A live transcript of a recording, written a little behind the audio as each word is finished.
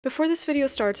Before this video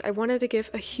starts, I wanted to give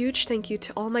a huge thank you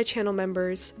to all my channel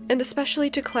members, and especially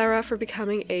to Clara for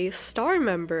becoming a star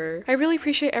member. I really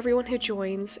appreciate everyone who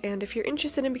joins, and if you're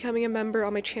interested in becoming a member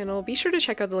on my channel, be sure to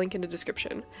check out the link in the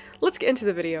description. Let's get into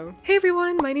the video. Hey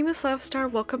everyone, my name is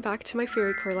Luvstar, welcome back to my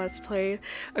fairycore let's play.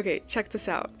 Okay, check this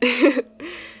out.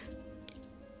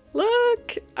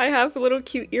 Look! I have little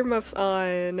cute earmuffs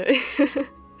on.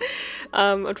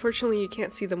 Unfortunately you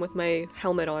can't see them with my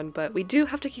helmet on, but we do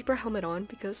have to keep our helmet on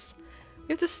because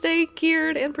we have to stay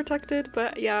geared and protected.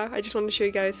 But yeah, I just wanted to show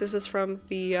you guys, this is from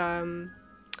the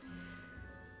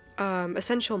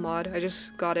Essential mod. I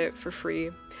just got it for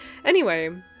free. Anyway,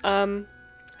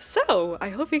 so I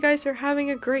hope you guys are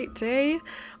having a great day.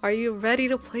 Are you ready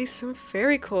to play some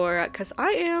fairycore? Because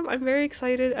I am. I'm very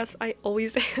excited, as I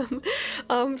always am.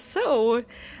 Oh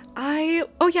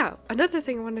yeah, another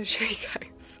thing I wanted to show you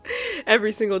guys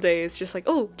every single day is just like,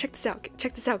 oh, check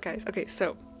this out guys. Okay,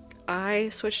 so I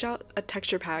switched out a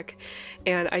texture pack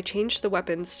and I changed the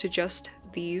weapons to just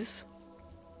these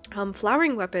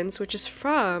flowering weapons, which is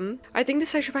from, I think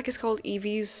this texture pack is called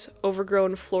Evie's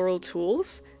Overgrown Floral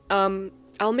Tools.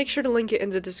 I'll make sure to link it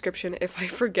in the description. If I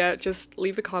forget, just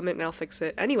leave a comment and I'll fix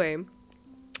it. Anyway,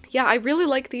 yeah, I really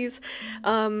like these,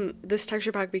 this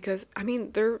texture pack because, I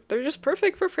mean, they're just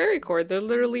perfect for fairycore. They're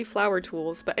literally flower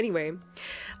tools. But anyway,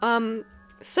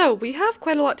 so we have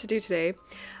quite a lot to do today.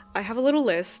 I have a little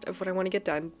list of what I want to get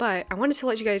done, but I wanted to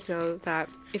let you guys know that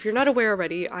if you're not aware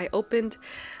already, I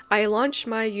launched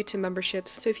my YouTube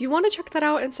memberships. So if you want to check that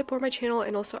out and support my channel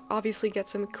and also obviously get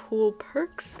some cool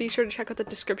perks, be sure to check out the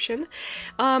description.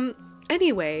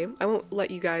 Anyway, I won't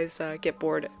let you guys get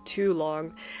bored too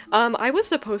long. I was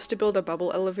supposed to build a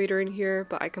bubble elevator in here,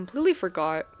 but I completely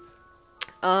forgot.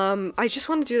 I just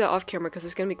want to do that off camera because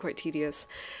it's going to be quite tedious.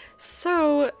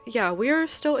 So yeah, we are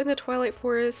still in the Twilight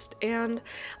Forest, and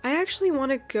I actually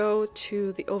want to go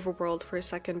to the overworld for a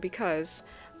second because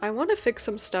I want to fix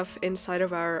some stuff inside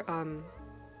of our,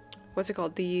 what's it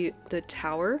called? The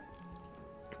tower.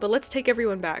 But let's take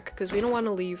everyone back because we don't want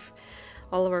to leave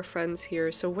all of our friends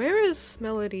here. So where is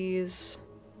Melody's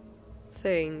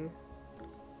thing?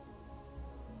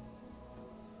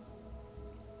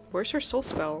 Where's her soul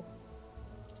spell?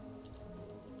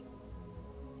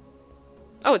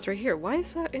 Oh, it's right here. Why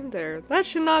is that in there? That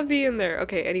should not be in there.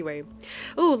 Okay, anyway.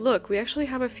 Oh, look, we actually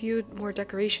have a few more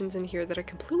decorations in here that I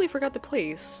completely forgot to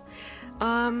place.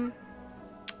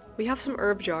 We have some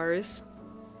herb jars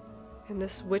and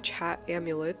this witch hat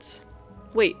amulet.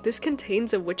 Wait, this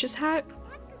contains a witch's hat?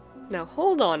 Now,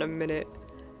 hold on a minute.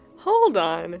 Hold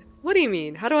on. What do you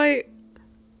mean? How do I...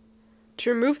 To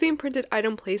remove the imprinted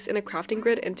item, place in a crafting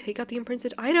grid and take out the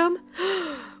imprinted item?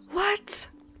 What?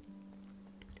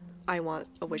 I want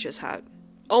a witch's hat.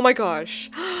 Oh my gosh.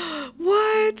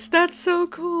 What? That's so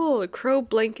cool. A crow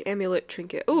blank amulet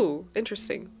trinket. Ooh,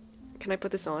 interesting. Can I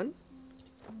put this on?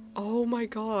 Oh my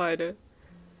god.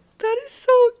 That is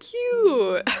so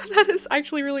cute. That is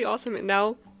actually really awesome. And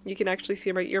now you can actually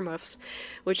see my earmuffs,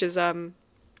 which is, it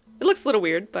looks a little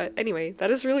weird, but anyway,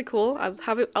 that is really cool.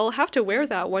 I'll have to wear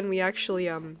that when we actually,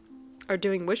 are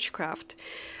doing witchcraft.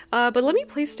 But let me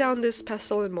place down this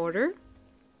pestle and mortar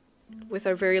with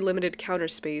our very limited counter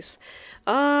space.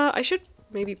 I should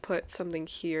maybe put something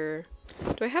here.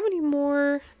 Do I have any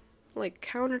more, like,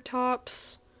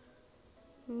 countertops?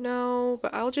 No,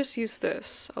 but I'll just use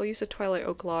this. I'll use a Twilight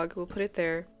Oak log. We'll put it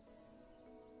there.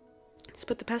 Let's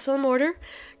put the pestle and mortar.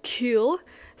 Cool.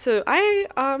 So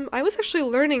I was actually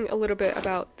learning a little bit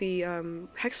about the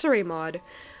Hexarray mod.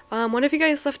 One of you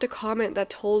guys left a comment that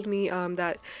told me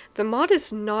that the mod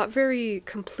is not very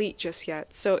complete just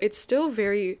yet, so it's still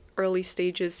very early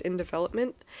stages in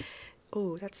development.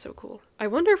 Oh, that's so cool. I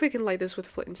wonder if we can light this with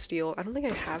flint and steel. I don't think I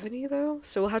have any though,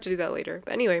 so we'll have to do that later.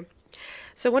 But anyway,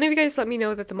 so one of you guys let me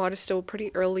know that the mod is still pretty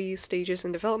early stages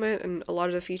in development and a lot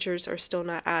of the features are still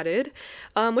not added,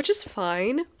 which is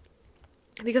fine.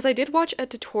 Because I did watch a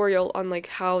tutorial on like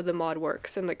how the mod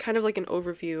works and like kind of like an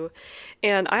overview,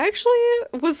 and I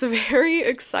actually was very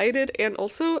excited and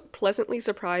also pleasantly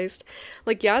surprised.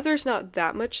 Like, yeah, there's not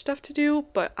that much stuff to do,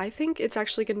 but I think it's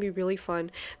actually going to be really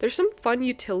fun. There's some fun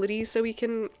utilities that we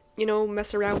can, you know,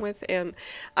 mess around with, and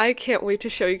I can't wait to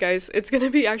show you guys. It's going to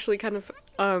be actually kind of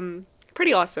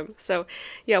pretty awesome. So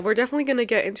yeah, we're definitely going to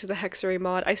get into the Hexarray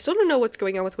mod. I still don't know what's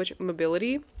going on with witch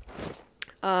mobility.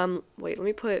 Wait, let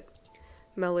me put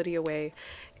Melody away,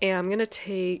 and I'm gonna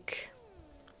take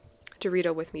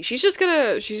Dorito with me. She's just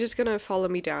gonna follow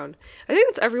me down. I think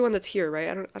that's everyone that's here, right?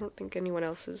 I don't think anyone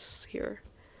else is here.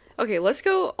 Okay, let's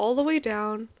go all the way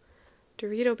down.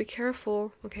 Dorito, be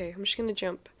careful. Okay, I'm just gonna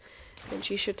jump, and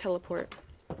she should teleport.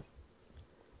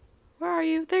 Where are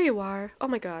you? There you are. Oh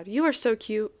my god, you are so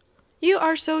cute. You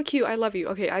are so cute. I love you.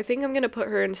 Okay, I think I'm gonna put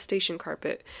her in station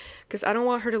carpet because I don't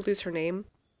want her to lose her name.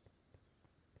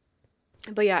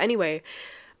 But yeah, anyway,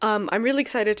 I'm really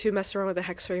excited to mess around with the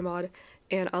Hexfairy mod,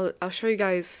 and I'll show you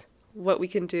guys what we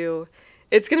can do.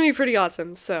 It's gonna be pretty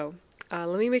awesome. So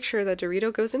let me make sure that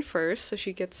Dorito goes in first, so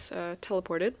she gets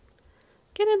teleported.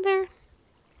 Get in there.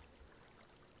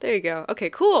 There you go.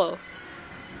 Okay, cool.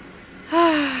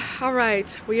 All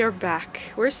right, we are back.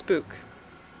 Where's Spook?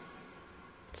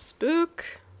 Spook,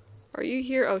 are you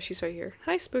here? Oh, she's right here.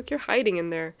 Hi, Spook. You're hiding in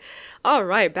there. All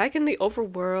right, back in the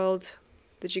overworld.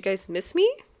 Did you guys miss me?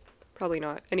 Probably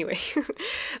not. Anyway,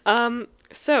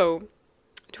 so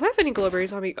do I have any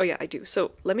glowberries on me? Oh yeah, I do.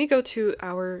 So let me go to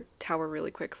our tower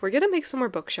really quick. We're gonna make some more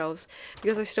bookshelves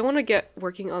because I still want to get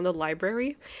working on the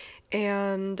library,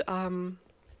 and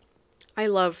I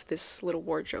love this little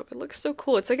wardrobe. It looks so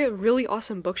cool. It's like a really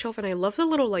awesome bookshelf, and I love the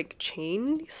little like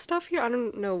chain stuff here. I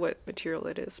don't know what material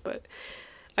it is, but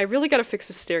I really gotta fix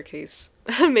the staircase.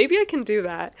 Maybe I can do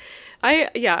that.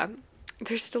 Yeah,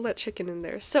 there's still that chicken in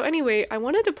there. So anyway, I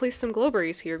wanted to place some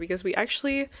glowberries here because we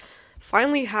actually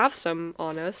finally have some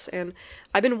on us, and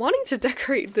I've been wanting to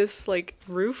decorate this like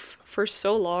roof for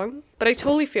so long, but I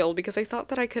totally failed because I thought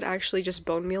that I could actually just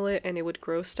bone meal it and it would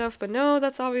grow stuff, but no,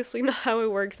 that's obviously not how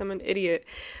it works. I'm an idiot.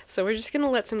 So we're just gonna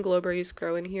let some glowberries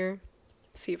grow in here.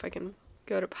 Let's see if I can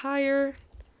go up higher.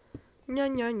 Nya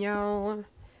nya nya.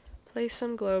 Place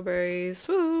some glowberries.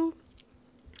 Woo!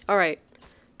 Alright.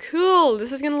 Cool!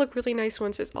 This is gonna look really nice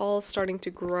once it's all starting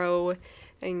to grow,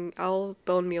 and I'll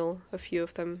bone meal a few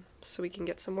of them so we can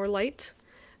get some more light.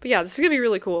 But yeah, this is gonna be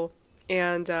really cool,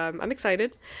 and I'm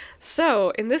excited.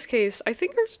 So, in this case, I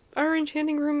think our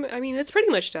enchanting room, I mean, it's pretty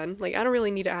much done. Like, I don't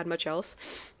really need to add much else.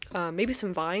 Maybe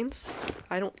some vines?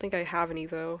 I don't think I have any,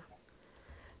 though.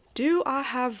 Do I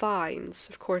have vines?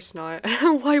 Of course not.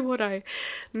 Why would I?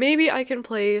 Maybe I can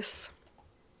place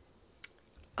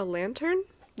a lantern?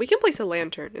 We can place a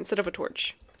lantern instead of a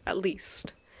torch, at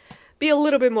least. Be a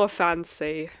little bit more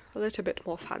fancy. A little bit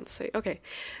more fancy. Okay,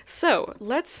 so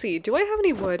let's see. Do I have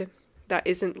any wood that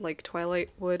isn't like twilight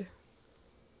wood?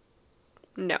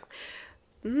 No.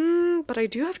 But I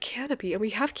do have canopy, and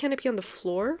we have canopy on the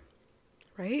floor,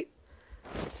 right?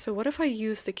 So what if I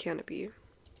use the canopy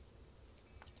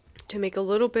to make a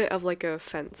little bit of like a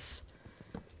fence?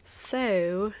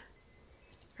 So,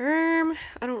 I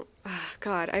don't,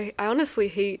 God, I honestly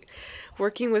hate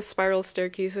working with spiral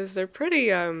staircases. They're pretty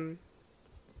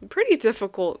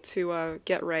difficult to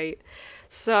get right.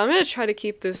 So I'm gonna try to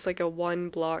keep this like a 1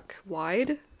 block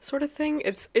wide sort of thing.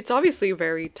 It's obviously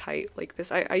very tight like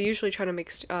this. I usually try to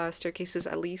make staircases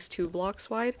at least 2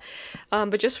 blocks wide,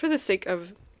 but just for the sake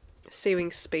of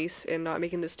saving space and not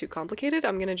making this too complicated,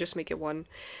 I'm gonna just make it 1.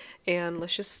 And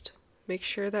let's just make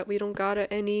sure that we don't got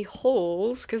any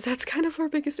holes, because that's kind of our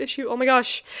biggest issue. Oh my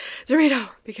gosh! Dorito!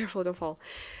 Be careful, don't fall.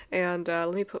 And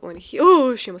let me put one here.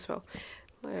 Oh, she almost fell.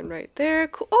 And right there.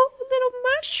 Cool. Oh, little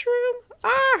mushroom!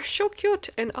 Ah, so cute!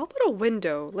 And I'll put a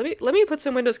window. Let me put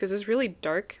some windows because it's really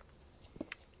dark.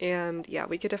 And yeah,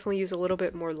 we could definitely use a little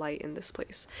bit more light in this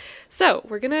place. So,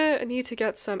 we're gonna need to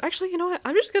get some... Actually, you know what?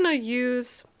 I'm just gonna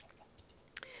use...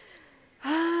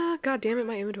 God damn it,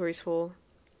 my inventory's full.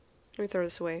 Let me throw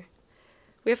this away.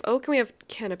 We have oak and we have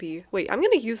canopy. Wait, I'm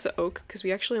gonna use the oak because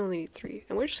we actually only need 3.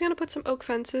 And we're just gonna put some oak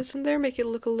fences in there, make it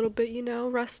look a little bit, you know,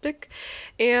 rustic.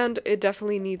 And it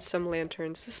definitely needs some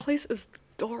lanterns. This place is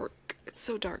dark. It's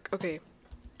so dark. Okay.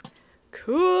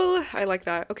 Cool. I like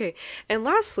that. Okay. And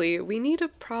lastly, we need to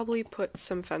probably put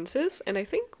some fences. And I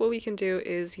think what we can do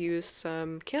is use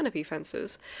some canopy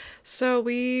fences. So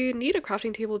we need a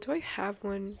crafting table. Do I have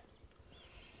one?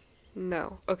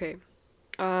 No. Okay.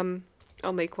 I'll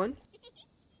make one.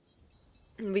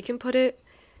 And we can put it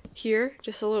here,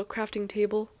 just a little crafting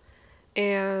table,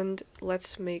 and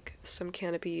let's make some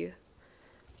canopy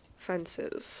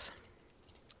fences.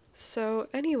 So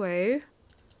anyway,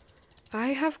 I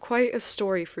have quite a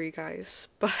story for you guys,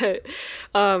 but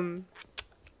I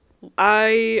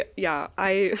I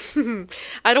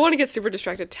don't want to get super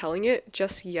distracted telling it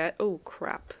just yet. Oh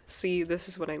crap. See, this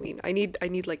is what I mean. I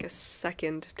need like a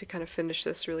second to kind of finish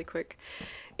this really quick.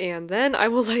 And then I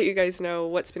will let you guys know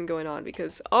what's been going on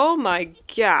because oh my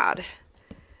god.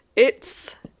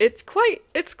 It's quite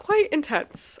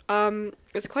intense.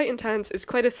 It's quite intense. It's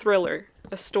quite a thriller,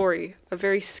 a story, a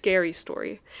very scary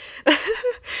story.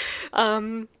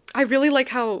 I really like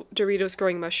how Dorito's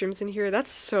growing mushrooms in here.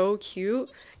 That's so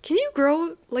cute. Can you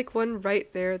grow like one right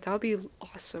there? That would be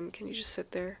awesome. Can you just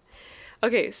sit there?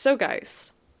 Okay, so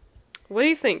guys, what do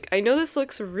you think? I know this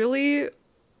looks really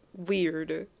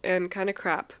weird and kind of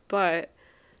crap, but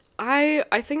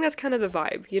I think that's kind of the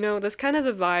vibe, you know? That's kind of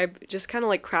the vibe, just kind of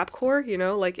like crapcore, you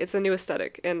know? Like, it's a new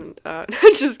aesthetic, and,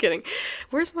 just kidding.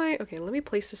 Where's my... Okay, let me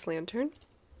place this lantern.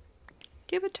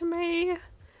 Give it to me.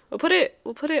 We'll put it,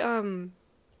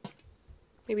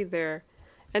 maybe there.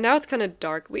 And now it's kind of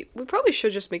dark. We probably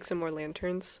should just make some more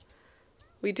lanterns.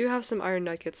 We do have some iron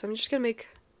nuggets. I'm just gonna make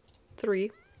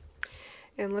 3.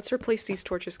 And let's replace these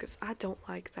torches, because I don't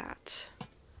like that.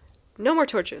 No more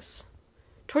torches.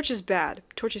 Torch is bad.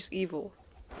 Torch is evil.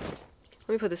 Let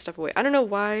me put this stuff away. I don't know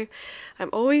why I'm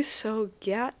always so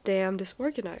goddamn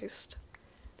disorganized.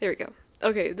 There we go.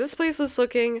 Okay, this place is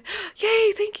looking...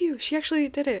 Yay, thank you! She actually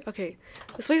did it. Okay,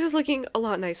 this place is looking a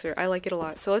lot nicer. I like it a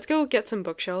lot. So let's go get some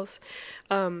bookshelves.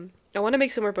 I want to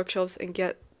make some more bookshelves and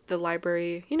get the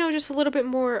library, you know, just a little bit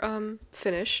more,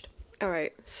 finished.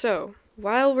 Alright, so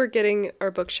while we're getting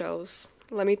our bookshelves,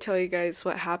 let me tell you guys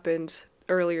what happened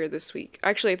earlier this week.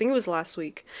 Actually, I think it was last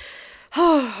week.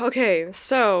 Oh, okay,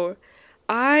 so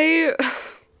I...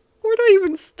 Where do I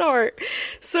even start?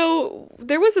 So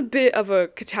there was a bit of a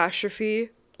catastrophe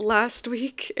last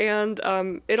week, and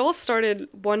it all started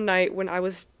one night when I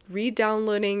was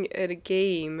re-downloading a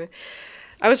game.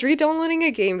 I was re-downloading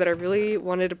a game that I really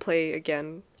wanted to play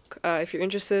again. If you're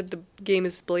interested, the game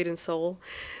is Blade and Soul.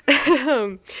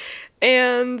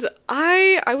 And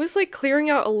I was like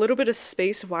clearing out a little bit of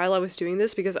space while I was doing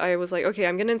this because I was like, okay,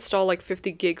 I'm gonna install like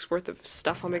 50 gigs worth of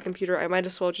stuff on my computer. I might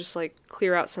as well just like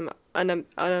clear out some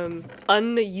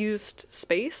unused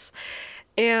space.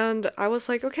 And I was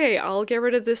like, okay, I'll get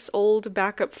rid of this old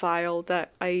backup file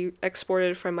that I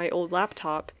exported from my old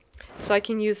laptop so I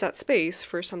can use that space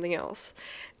for something else.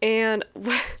 And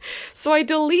so I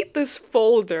delete this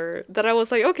folder that I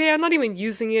was like, okay, I'm not even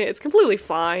using it. It's completely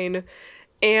fine.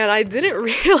 And I didn't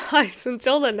realize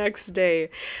until the next day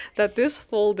that this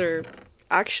folder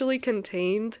actually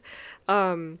contained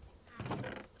all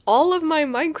of my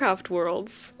Minecraft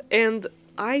worlds. And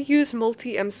I use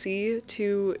multi-MC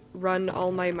to run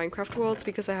all my Minecraft worlds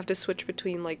because I have to switch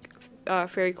between like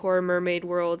fairycore, mermaid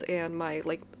world, and my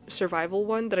like survival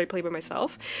one that I play by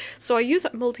myself. So I use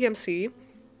multi-MC.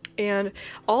 And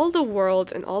all the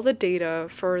worlds and all the data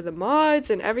for the mods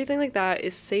and everything like that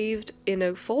is saved in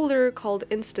a folder called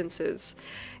instances.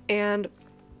 And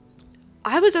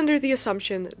I was under the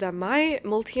assumption that my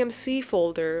multi-MC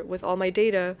folder with all my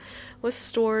data was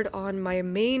stored on my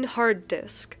main hard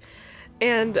disk.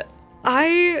 And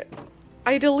I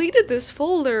deleted this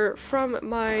folder from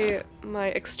my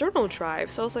external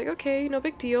drive. So I was like, okay, no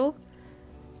big deal.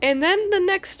 And then the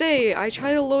next day I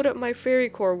try to load up my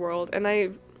fairycore world and I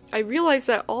realized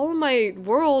that all of my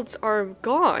worlds are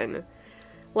gone.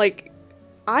 Like,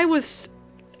 I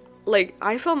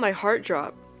felt my heart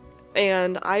drop,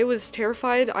 and I was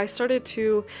terrified. I started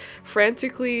to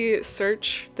frantically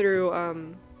search through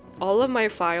all of my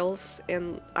files,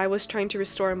 and I was trying to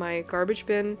restore my garbage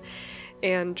bin,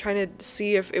 and trying to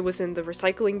see if it was in the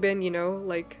recycling bin, you know?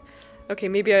 Like, okay,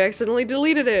 maybe I accidentally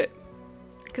deleted it.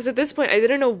 Because at this point, I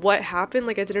didn't know what happened,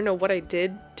 like I didn't know what I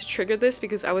did to trigger this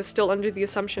because I was still under the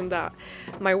assumption that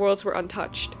my worlds were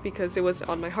untouched because it was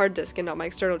on my hard disk and not my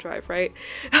external drive, right?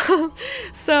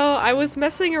 So I was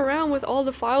messing around with all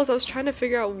the files, I was trying to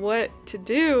figure out what to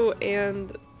do,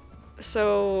 and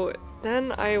so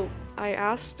then I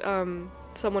asked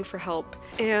someone for help,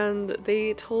 and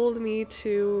they told me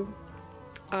to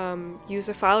use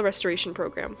a file restoration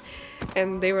program.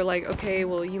 And they were like, okay,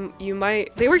 well, you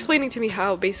might... They were explaining to me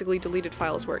how basically deleted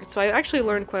files work. So I actually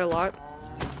learned quite a lot.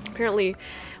 Apparently,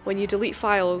 when you delete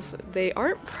files, they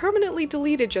aren't permanently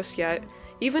deleted just yet.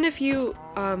 Even if you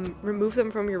remove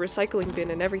them from your recycling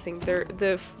bin and everything,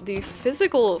 the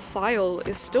physical file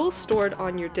is still stored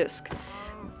on your disk.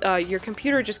 Your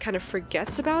computer just kind of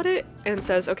forgets about it and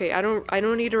says, okay, I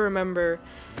don't need to remember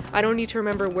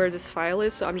where this file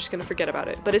is, so I'm just gonna forget about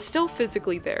it. But it's still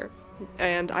physically there.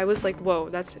 And I was like, whoa,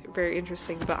 that's very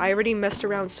interesting. But I already messed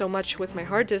around so much with my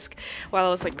hard disk while I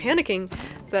was like panicking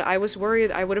that I was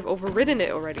worried I would have overridden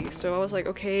it already. So I was like,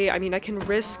 okay, I mean, I can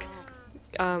risk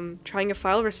trying a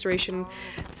file restoration,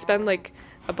 spend like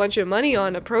a bunch of money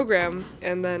on a program,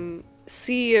 and then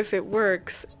see if it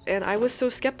works. And I was so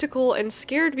skeptical and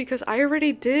scared because I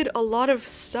already did a lot of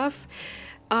stuff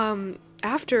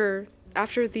after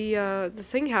the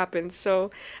thing happened. So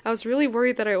I was really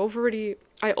worried that I already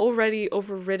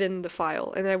overridden the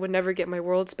file and I would never get my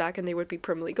worlds back and they would be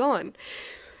permanently gone.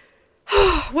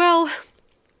 Well,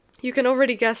 you can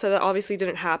already guess that that obviously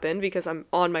didn't happen because I'm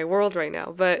on my world right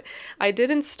now, but I did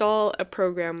install a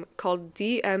program called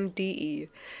DMDE,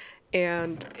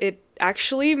 and it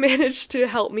actually managed to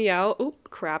help me out. Oh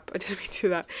crap, I didn't mean to do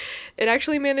that. It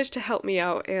actually managed to help me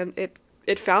out, and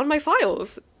it found my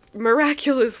files.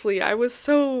 miraculously, I was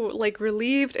so like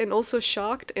relieved and also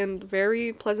shocked and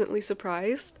very pleasantly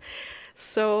surprised.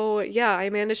 So yeah, I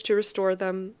managed to restore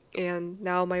them, and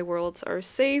now my worlds are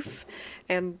safe,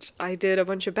 and I did a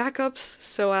bunch of backups,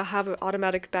 so I have an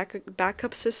automatic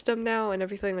backup system now and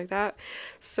everything like that.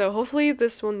 So hopefully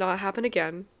this will not happen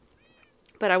again.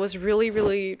 But I was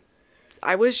really,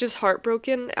 I was just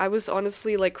heartbroken. I was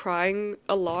honestly like crying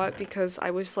a lot because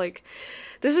I was like,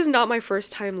 this is not my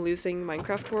first time losing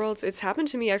Minecraft worlds. It's happened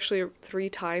to me actually 3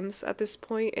 times at this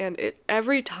point, and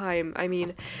every time, I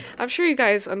mean, I'm sure you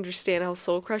guys understand how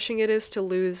soul-crushing it is to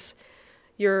lose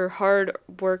your hard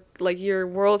work, like your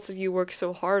worlds that you work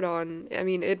so hard on. I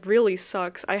mean, it really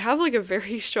sucks. I have like a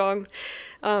very strong,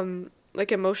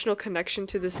 like emotional connection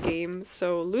to this game,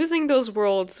 so losing those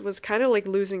worlds was kind of like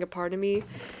losing a part of me.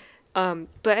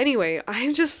 But anyway,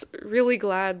 I'm just really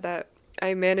glad that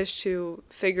I managed to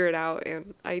figure it out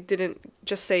and I didn't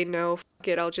just say no, f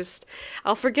it,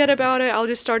 I'll forget about it, I'll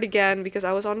just start again, because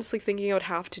I was honestly thinking I would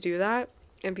have to do that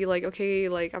and be like, okay,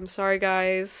 like, I'm sorry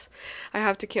guys, I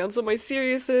have to cancel my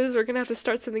series, we're gonna have to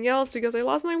start something else because I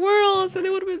lost my worlds, and it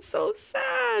would have been so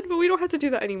sad, but we don't have to do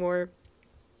that anymore.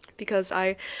 Because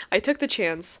I took the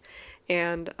chance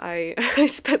and I I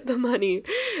spent the money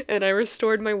and I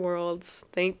restored my worlds.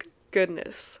 Thank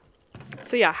goodness.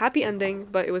 So yeah, happy ending,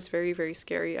 but it was very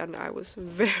scary and I was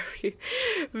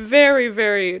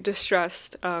very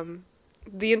distressed.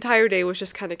 The entire day was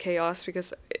just kind of chaos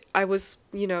because I was,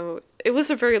 you know, it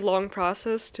was a very long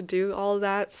process to do all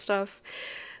that stuff.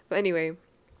 But anyway,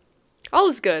 all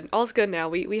is good. All is good now.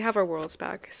 We have our worlds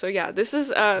back. So yeah, this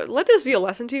is let this be a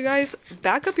lesson to you guys.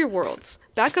 Back up your worlds.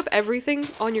 Back up everything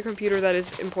on your computer that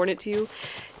is important to you.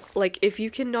 Like, if you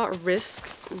cannot risk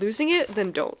losing it,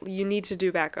 then don't. You need to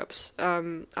do backups.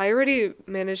 I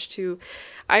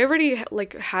already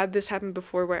like had this happen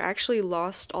before where I actually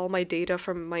lost all my data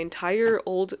from my entire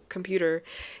old computer,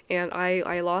 and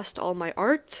I lost all my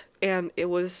art, and it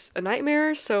was a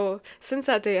nightmare. So since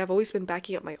that day, I've always been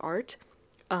backing up my art.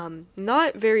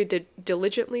 Not very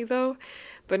diligently though,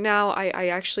 but now I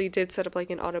actually did set up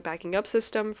like an auto backing up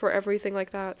system for everything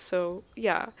like that. So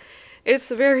yeah,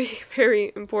 it's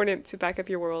very important to back up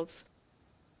your worlds.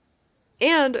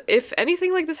 And if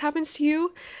anything like this happens to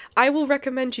you, I will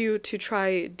recommend you to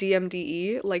try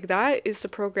DMDE. Like, that is the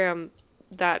program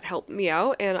that helped me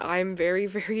out, and I'm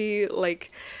very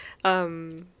like,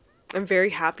 I'm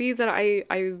very happy that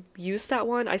I used that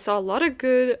one. I saw a lot of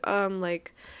good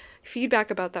like feedback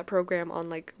about that program on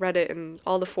like Reddit and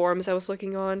all the forums I was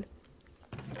looking on.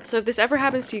 So if this ever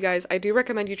happens to you guys, I do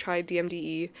recommend you try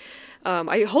DMDE.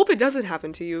 I hope it doesn't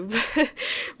happen to you,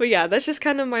 but yeah, that's just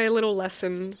kind of my little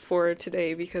lesson for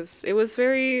today, because it was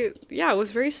yeah, it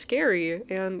was very scary,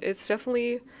 and it's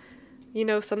definitely, you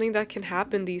know, something that can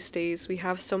happen these days. We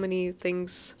have so many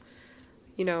things,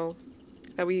 you know,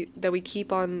 that we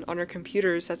keep on our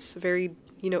computers that's very,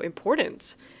 you know,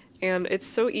 important. And it's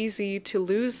so easy to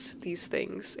lose these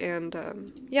things, and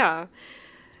yeah.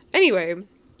 Anyway,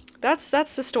 that's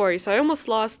the story. So I almost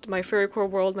lost my fairycore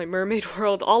world, my mermaid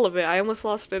world, all of it. I almost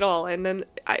lost it all, and then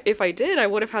if I did, I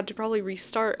would have had to probably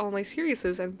restart all my series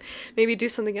and maybe do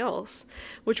something else,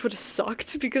 which would have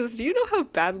sucked, because do you know how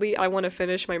badly I want to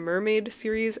finish my mermaid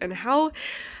series, and how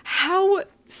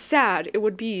sad it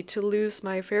would be to lose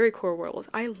my fairycore world.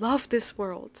 I love this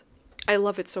world. I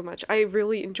love it so much. I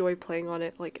really enjoy playing on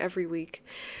it like every week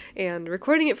and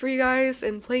recording it for you guys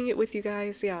and playing it with you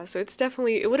guys. Yeah, so it's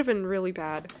definitely, it would have been really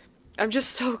bad. I'm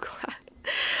just so glad.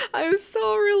 I was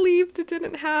so relieved it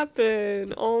didn't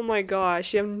happen. Oh my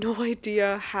gosh, you have no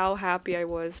idea how happy I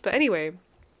was. But anyway,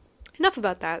 enough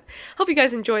about that. Hope you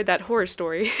guys enjoyed that horror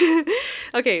story.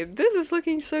 Okay, this is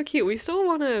looking so cute. We still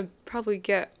want to probably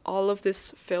get all of this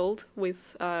filled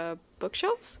with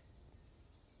bookshelves.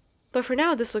 But for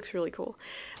now, this looks really cool.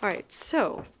 Alright,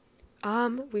 so,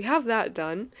 we have that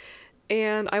done.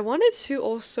 And I wanted to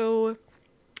also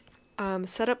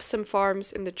set up some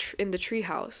farms in the tree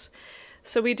house.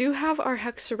 So we do have our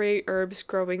hexarray herbs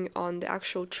growing on the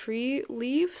actual tree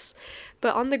leaves,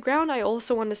 but on the ground I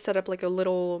also want to set up like a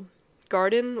little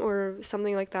garden or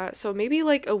something like that. So maybe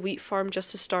like a wheat farm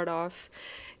just to start off.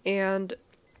 And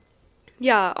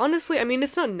yeah, honestly, I mean,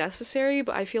 it's not necessary,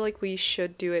 but I feel like we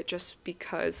should do it just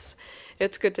because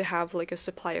it's good to have like a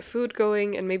supply of food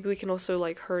going, and maybe we can also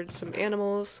like herd some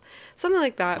animals, something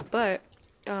like that. But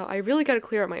I really gotta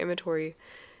clear out my inventory,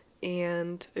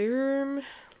 and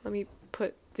let me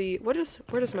put the where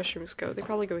does mushrooms go? They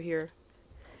probably go here.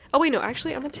 Oh wait, no,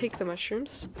 actually, I'm gonna take the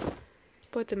mushrooms,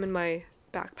 put them in my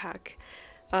backpack.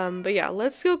 But yeah,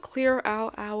 let's go clear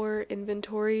out our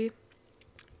inventory.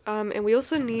 And we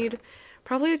also need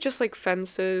Probably just like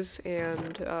fences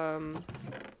and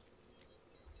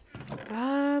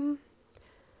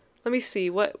let me see,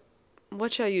 what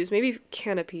should I use? Maybe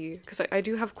canopy, because I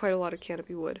do have quite a lot of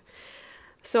canopy wood.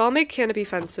 So I'll make canopy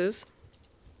fences,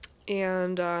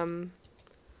 and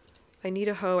I need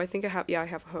a hoe. I think I have, yeah, I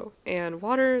have a hoe. And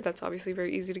water, that's obviously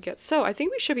very easy to get. So I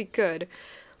think we should be good.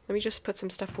 Let me just put some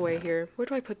stuff away here. Where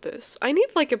do I put this? I need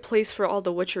like a place for all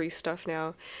the witchery stuff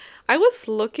now. I was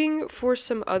looking for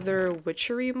some other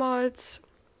witchery mods,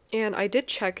 and I did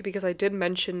check because I did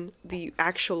mention the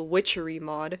actual witchery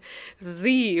mod.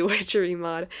 The witchery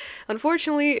mod.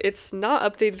 Unfortunately, it's not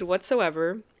updated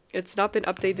whatsoever. It's not been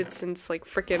updated since like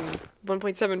frickin'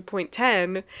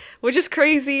 1.7.10, which is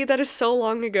crazy. That is so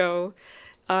long ago.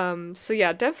 So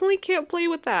yeah, definitely can't play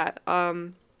with that.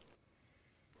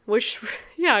 Which,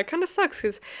 yeah, it kind of sucks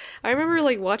because I remember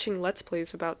like watching Let's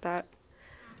Plays about that,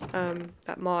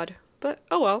 that mod. But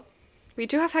oh well. We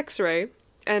do have Hexarray,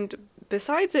 and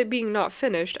besides it being not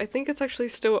finished, I think it's actually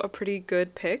still a pretty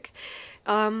good pick.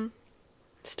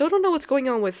 Still don't know what's going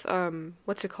on with,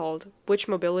 what's it called? Witch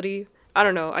mobility? I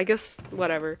don't know, I guess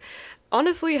whatever.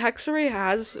 Honestly, Hexarray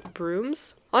has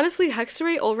brooms. Honestly,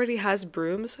 Hexarray already has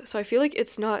brooms, so I feel like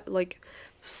it's not, like,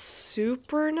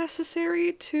 super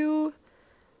necessary to,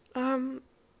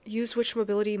 use witch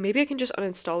mobility. Maybe I can just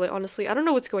uninstall it, honestly. I don't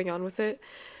know what's going on with it.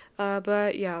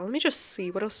 But yeah, let me just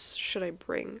see. What else should I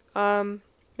bring?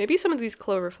 Maybe some of these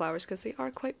clover flowers, because they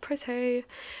are quite pretty.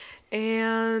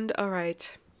 And,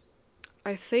 alright.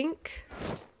 I think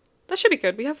that should be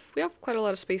good. We have quite a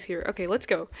lot of space here. Okay, let's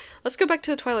go. Let's go back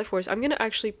to the Twilight Forest. I'm gonna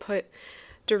actually put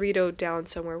Dorito down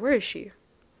somewhere. Where is she?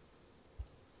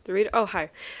 Dorito? Oh, hi.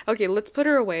 Okay, let's put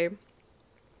her away.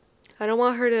 I don't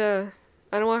want her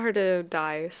to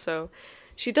die, so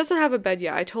she doesn't have a bed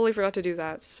yet. I totally forgot to do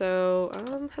that. So,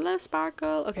 hello,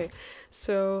 Sparkle. Okay,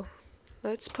 so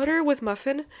let's put her with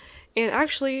Muffin. And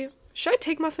actually, should I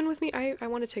take Muffin with me? I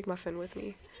want to take Muffin with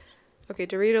me. Okay,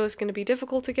 Dorito is going to be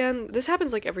difficult again. This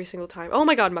happens like every single time. Oh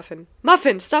my god, Muffin.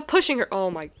 Muffin, stop pushing her.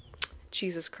 Oh my,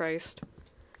 Jesus Christ.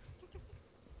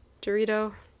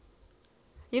 Dorito.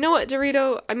 You know what,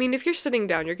 Dorito? I mean, if you're sitting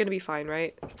down, you're going to be fine,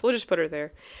 right? We'll just put her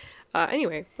there.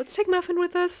 Anyway, let's take Muffin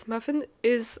with us. Muffin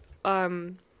is,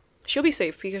 she'll be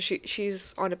safe because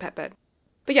she's on a pet bed.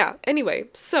 But yeah, anyway,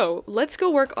 so let's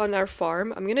go work on our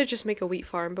farm. I'm gonna just make a wheat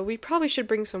farm, but we probably should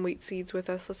bring some wheat seeds with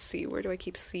us. Let's see, where do I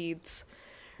keep seeds?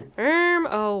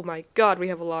 Oh my god, we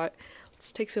have a lot.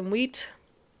 Let's take some wheat.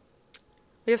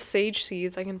 We have sage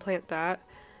seeds, I can plant that.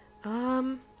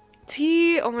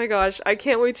 Tea, oh my gosh, I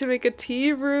can't wait to make a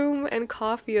tea room and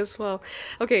coffee as well.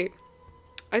 Okay,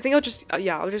 I think I'll just,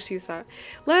 yeah, I'll just use that.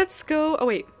 Let's go, oh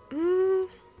wait. You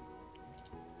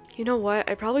know what,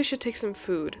 I probably should take some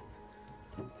food.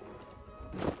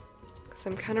 Because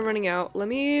I'm kind of running out.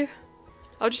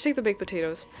 I'll just take the baked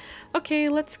potatoes. Okay,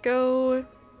 let's go.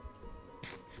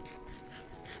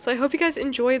 So I hope you guys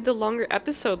enjoyed the longer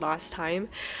episode last time.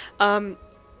 I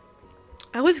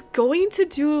was going to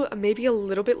do maybe a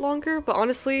little bit longer, but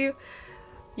honestly,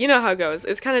 you know how it goes.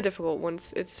 It's kind of difficult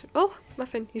once it's... Oh,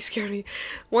 Muffin, you scared me.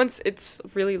 Once it's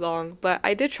really long, but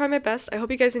I did try my best. I hope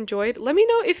you guys enjoyed. Let me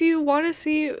know if you want to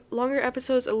see longer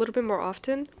episodes a little bit more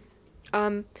often.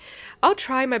 I'll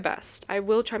try my best. I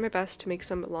will try my best to make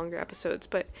some longer episodes,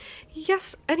 but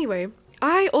yes, anyway,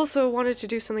 I also wanted to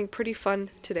do something pretty fun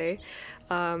today.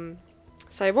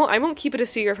 So I won't keep it a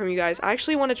secret from you guys. I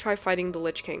actually want to try fighting the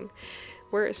Lich King.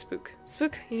 Where is Spook?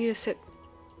 Spook, you need to sit.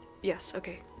 Yes,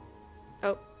 okay.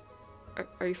 Oh,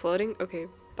 are you floating? Okay,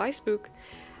 bye, Spook.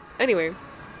 Anyway,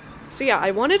 so yeah,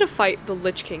 I wanted to fight the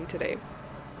Lich King today.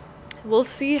 We'll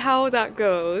see how that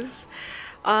goes.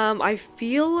 I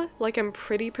feel like I'm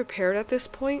pretty prepared at this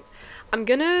point.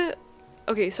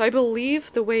 Okay, so I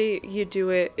believe the way you do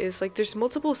it is like there's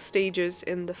multiple stages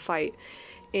in the fight,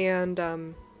 and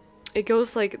it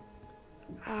goes like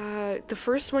the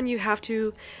first one you have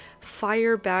to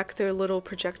fire back their little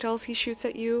projectiles he shoots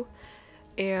at you,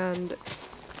 and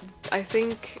I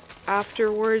think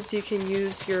afterwards you can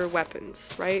use your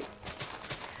weapons, right?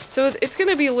 So it's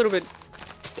gonna be a little bit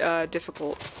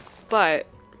difficult, but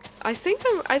I think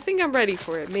I'm ready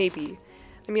for it, maybe.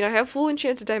 I mean, I have full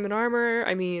enchanted diamond armor,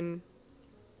 I mean,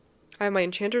 I have my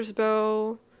enchanter's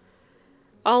bow.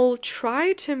 I'll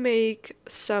try to make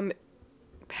some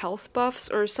health buffs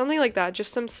or something like that,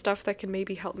 just some stuff that can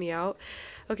maybe help me out.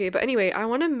 Okay, but anyway, I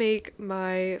want to make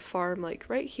my farm like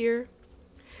right here.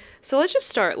 So let's just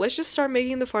start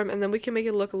making the farm, and then we can make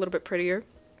it look a little bit prettier.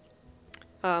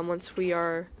 Once we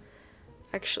actually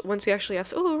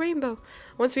have, oh, a rainbow!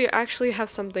 Once we actually have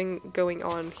something going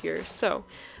on here. So,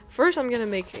 first I'm gonna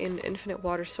make an infinite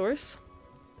water source.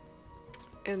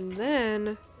 And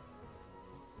then,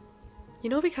 you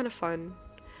know, it'd be kind of fun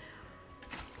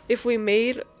if we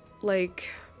made like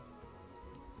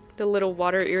the little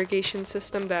water irrigation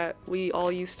system that we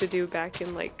all used to do back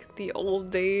in like the old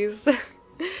days.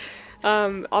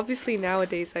 Obviously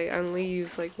nowadays I only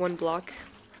use like one block,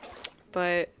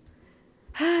 but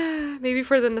maybe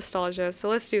for the nostalgia. So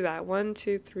let's do that. 1,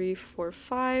 2, 3, 4,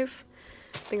 5.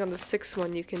 I think on the 6th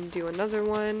one you can do another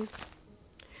one.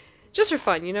 Just for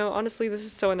fun, you know? Honestly, this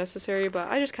is so unnecessary, but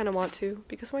I just kind of want to,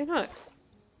 because why not?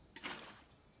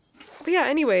 But yeah,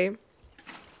 anyway,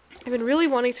 I've been really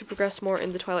wanting to progress more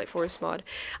in the Twilight Forest mod.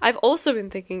 I've also been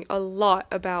thinking a lot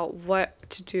about what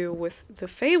to do with the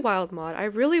Feywild mod. I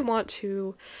really want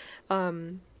to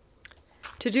do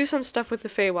some stuff with the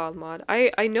Feywild mod.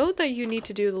 I know that you need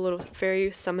to do the little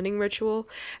fairy summoning ritual,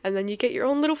 and then you get your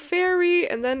own little fairy,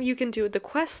 and then you can do the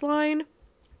quest line.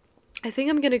 I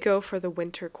think I'm gonna go for the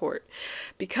Winter Court,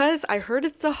 because I heard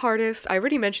it's the hardest. I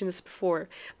already mentioned this before,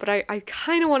 but I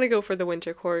kind of want to go for the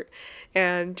Winter Court,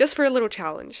 and just for a little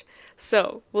challenge.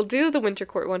 So, we'll do the Winter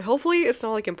Court one. Hopefully it's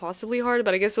not like impossibly hard,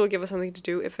 but I guess it'll give us something to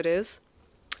do if it is.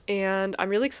 And I'm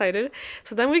really excited.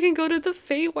 So then we can go to the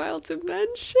Feywild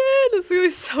dimension! It's gonna be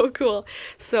so cool.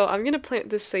 So I'm gonna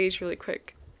plant this sage really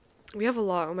quick. We have a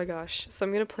lot, oh my gosh. So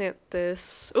I'm gonna plant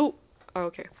this. Oh,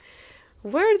 okay.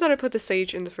 Where did I put the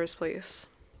sage in the first place?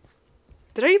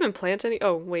 Did I even plant any?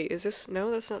 Oh, wait, is this?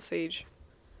 No, that's not sage.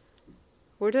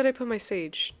 Where did I put my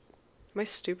sage? Am I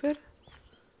stupid?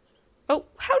 Oh,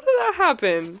 how did that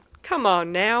happen? Come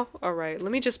on now. Alright,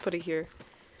 let me just put it here.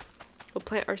 We'll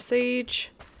plant our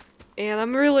sage. And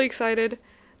I'm really excited.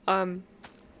 Let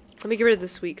me get rid of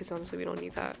this wheat, because honestly we don't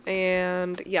need that.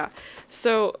 And yeah,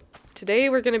 so today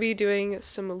we're going to be doing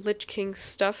some Lich King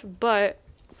stuff, but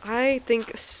I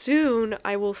think soon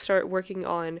I will start working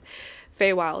on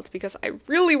Feywild because I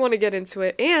really want to get into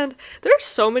it, and there's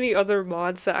so many other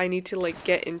mods that I need to like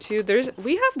get into.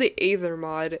 We have the Aether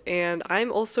mod, and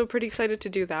I'm also pretty excited to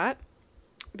do that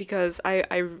because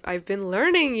I've been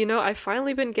learning, you know. I've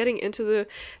finally been getting into the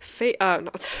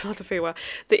not the Feywild,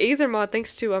 the Aether mod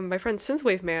thanks to my friend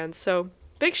Synthwave Man. So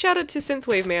big shout out to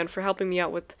Synthwave Man for helping me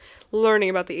out with learning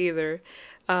about the Aether.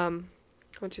 1,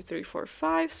 2, 3, 4,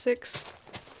 5, 6.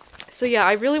 So yeah,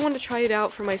 I really want to try it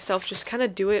out for myself, just kind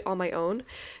of do it on my own,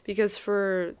 because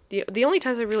for the only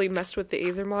times I really messed with the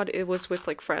Aether mod, it was with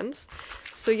like friends.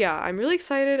 So yeah, I'm really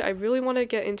excited. I really want to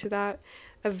get into that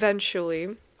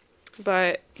eventually.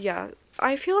 But yeah,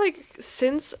 I feel like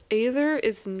since Aether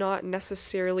is not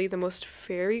necessarily the most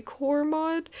fairycore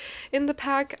mod in the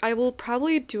pack, I will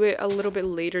probably do it a little bit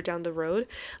later down the road.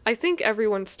 I think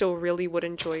everyone still really would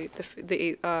enjoy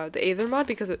the Aether mod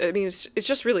because I mean it's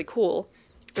just really cool.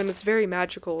 And it's very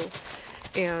magical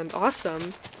and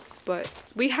awesome, but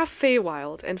we have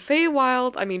Feywild, and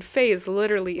Feywild, I mean, Fey is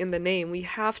literally in the name. We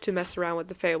have to mess around with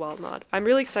the Feywild mod. I'm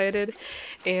really excited,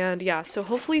 and yeah, so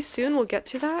hopefully soon we'll get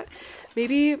to that.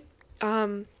 Maybe,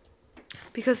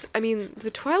 because, I mean,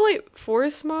 the Twilight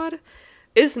Forest mod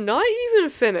is not even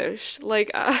finished.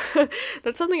 Like,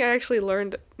 that's something I actually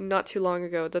learned not too long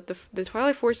ago, that the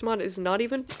Twilight Forest mod is not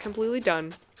even completely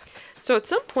done. So at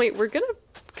some point, we're gonna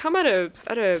come at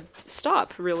a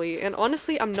stop, really. And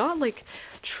honestly, I'm not like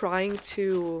trying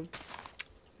to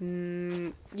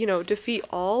you know, defeat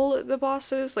all the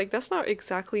bosses. Like, that's not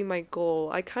exactly my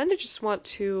goal. I kind of just want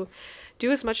to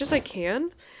do as much as I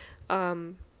can,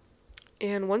 and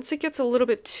once it gets a little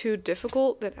bit too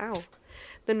difficult,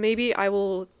 then maybe I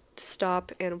will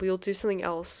stop and we'll do something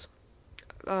else.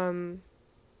 Let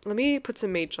me put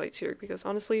some mage lights here, because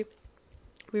honestly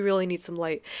we really need some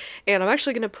light. And I'm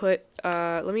actually gonna put,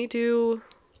 let me do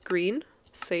green,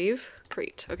 save,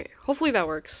 great. Okay, hopefully that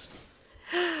works.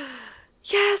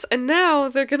 Yes, and now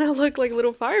they're gonna look like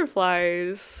little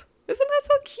fireflies. Isn't that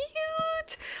so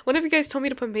cute? One of you guys told me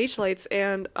to put mage lights,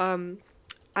 and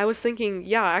I was thinking,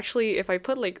 yeah, actually if I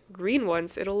put like green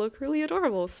ones, it'll look really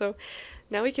adorable. So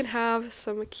now we can have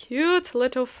some cute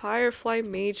little firefly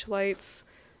mage lights.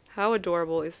 How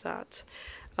adorable is that?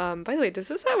 By the way, does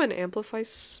this have an amplify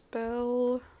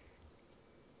spell?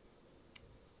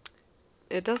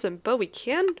 It doesn't, but we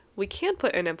can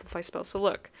put an amplify spell. So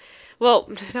look, well,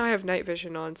 now I have night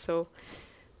vision on, so,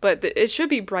 but it should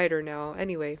be brighter now.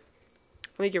 Anyway,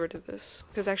 let me get rid of this,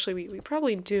 because actually we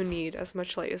probably do need as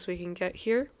much light as we can get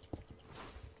here.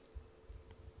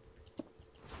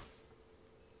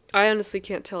 I honestly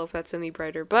can't tell if that's any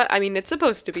brighter, but I mean, it's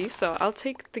supposed to be, so I'll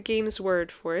take the game's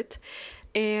word for it.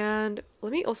 And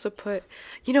let me also put,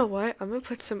 you know what, I'm gonna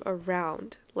put some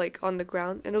around, like on the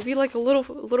ground, and it'll be like a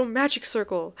little magic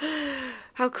circle.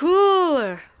 How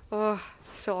cool! Oh,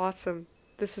 so awesome.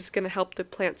 This is gonna help the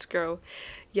plants grow.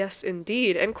 Yes,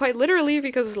 indeed. And quite literally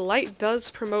because light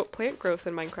does promote plant growth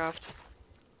in Minecraft.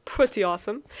 Pretty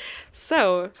awesome.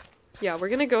 So, yeah, we're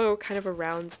gonna go kind of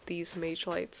around these mage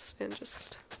lights and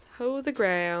just hoe the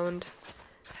ground.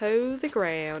 Hoe the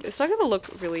ground. It's not gonna look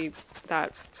really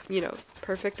that, you know,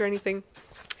 perfect or anything.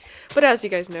 But as you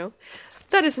guys know,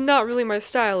 that is not really my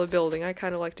style of building. I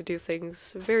kind of like to do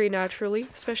things very naturally,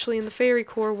 especially in the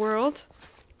fairycore world.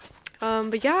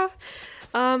 But yeah,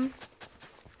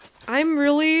 I'm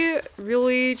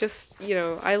really just, you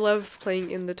know, I love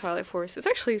playing in the Twilight Forest. It's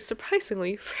actually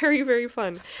surprisingly very, very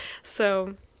fun.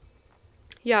 So,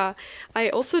 yeah, I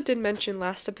also did mention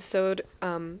last episode,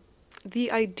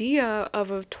 the idea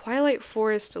of a Twilight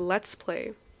Forest Let's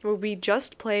Play, where we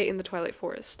just play in the Twilight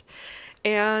Forest.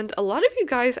 And a lot of you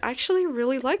guys actually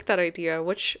really like that idea,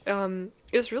 which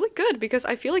is really good because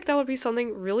I feel like that would be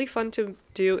something really fun to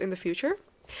do in the future.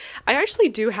 I actually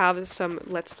do have some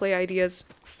Let's Play ideas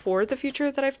for the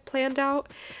future that I've planned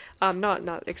out.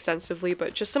 Not extensively,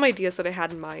 but just some ideas that I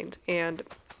had in mind. And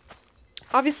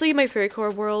obviously my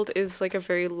fairycore world is like a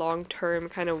very long-term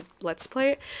kind of Let's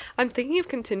Play. I'm thinking of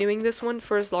continuing this one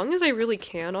for as long as I really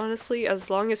can, honestly. As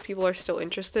long as people are still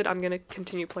interested, I'm gonna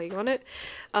continue playing on it.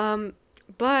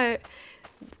 But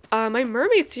my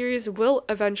mermaid series will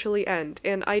eventually end,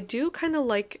 and I do kind of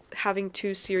like having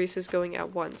two series going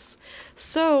at once.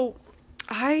 So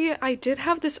I did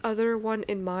have this other one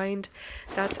in mind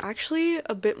that's actually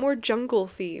a bit more jungle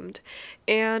themed,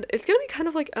 and it's gonna be kind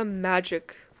of like a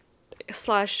magic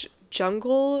slash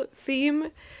jungle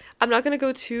theme. I'm not gonna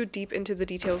go too deep into the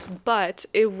details, but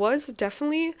it was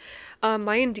definitely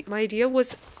my idea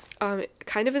was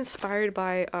kind of inspired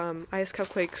by Ice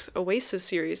Cupquake's Oasis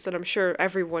series that I'm sure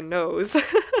everyone knows.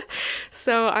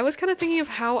 So I was kind of thinking of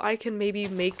how I can maybe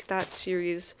make that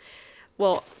series,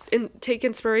 well, take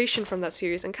inspiration from that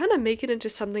series and kind of make it into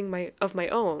something of my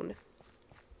own.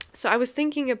 So I was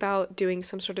thinking about doing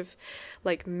some sort of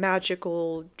like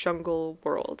magical jungle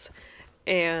world.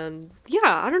 And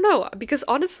yeah, I don't know, because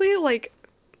honestly, like,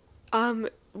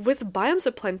 with Biomes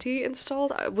of Plenty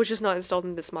installed, which is not installed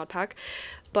in this mod pack,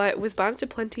 but with Biomes of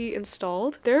Plenty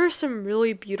installed, there are some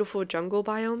really beautiful jungle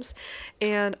biomes,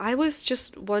 and I was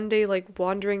just one day like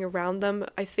wandering around them,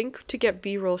 I think to get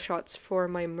B-roll shots for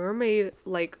my mermaid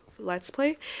like Let's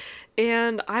Play,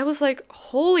 and I was like,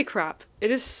 holy crap,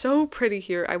 it is so pretty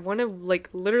here. I want to like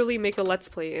literally make a Let's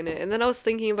Play in it. And then I was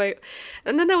thinking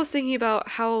about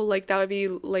how like that would be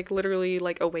like literally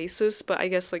like Oasis, but I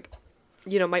guess like,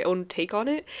 you know, my own take on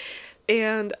it.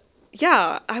 And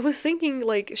yeah, I was thinking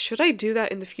like, should I do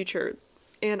that in the future?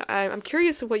 And I'm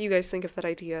curious what you guys think of that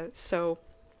idea. So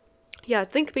yeah,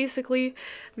 think basically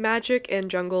magic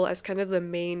and jungle as kind of the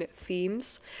main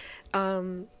themes.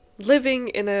 Living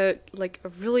in a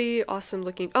really awesome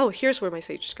looking, oh, here's where my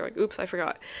sage is growing. Oops, I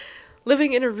forgot.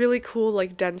 Living in a really cool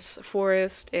like dense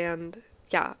forest, and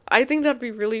yeah, I think that'd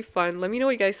be really fun. Let me know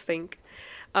what you guys think.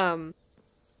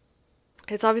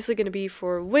 It's obviously going to be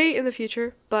for way in the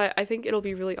future, but I think it'll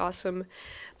be really awesome.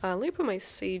 Let me put my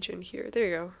sage in here. There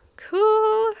you go.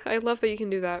 Cool! I love that you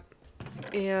can do that.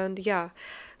 And yeah,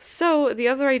 so the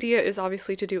other idea is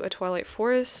obviously to do a Twilight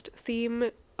Forest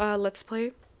theme Let's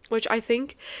Play, which I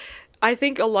think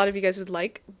a lot of you guys would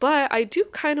like, but I do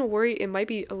kind of worry it might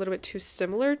be a little bit too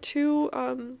similar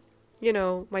to, you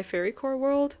know, my fairycore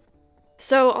world.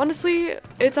 So honestly,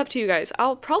 it's up to you guys.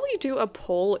 I'll probably do a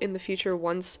poll in the future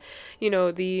once, you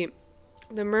know, the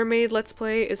mermaid Let's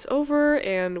Play is over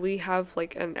and we have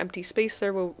like an empty space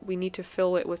there where we need to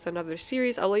fill it with another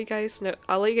series. I'll let you guys know,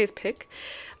 I'll let you guys pick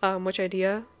which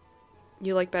idea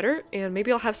you like better, and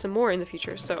maybe I'll have some more in the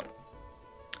future, so.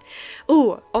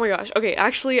 Ooh, oh my gosh, okay,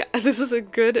 actually, this is a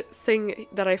good thing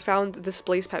that I found this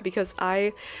blaze pet, because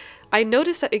I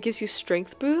noticed that it gives you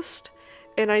strength boost,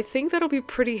 and I think that'll be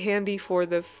pretty handy for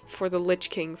the Lich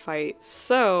King fight.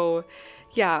 So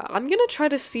yeah, I'm gonna try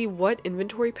to see what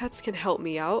inventory pets can help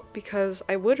me out, because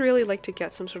I would really like to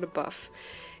get some sort of buff.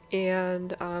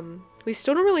 And we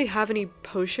still don't really have any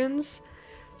potions,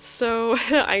 so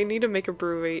I need to make a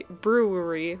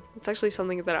brewery. It's actually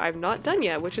something that I've not done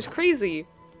yet, which is crazy,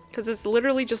 because it's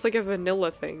literally just like a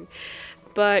vanilla thing.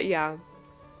 But yeah.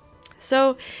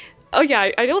 So, oh yeah,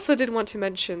 I also did want to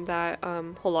mention that,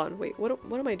 hold on, wait, what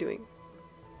am I doing?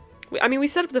 I mean, we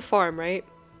set up the farm, right?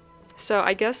 So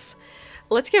I guess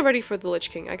let's get ready for the Lich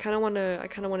King. I kind of want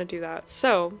to do that.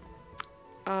 So,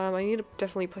 I need to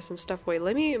definitely put some stuff away.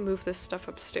 Let me move this stuff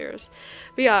upstairs.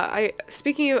 But yeah,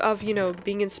 speaking of, you know,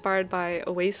 being inspired by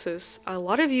Oasis, a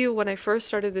lot of you, when I first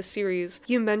started this series,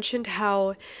 you mentioned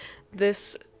how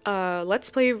this Let's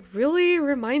Play really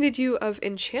reminded you of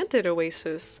Enchanted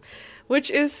Oasis,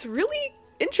 which is really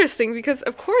interesting because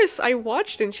of course I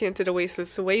watched Enchanted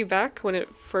Oasis way back when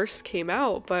it first came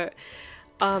out, but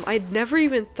I'd never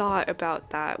even thought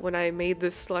about that when I made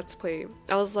this Let's Play.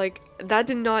 I was like, that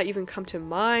did not even come to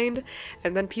mind,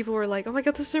 and then people were like, oh my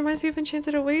god, this reminds me of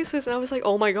Enchanted Oasis, and I was like,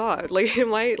 oh my god, like,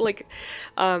 am I, like,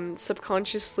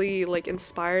 subconsciously, like,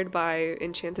 inspired by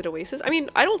Enchanted Oasis? I mean,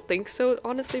 I don't think so,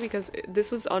 honestly, because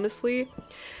this was honestly,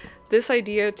 this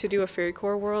idea to do a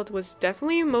fairycore world was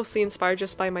definitely mostly inspired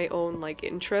just by my own, like,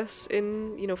 interests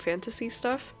in, you know, fantasy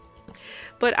stuff.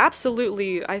 But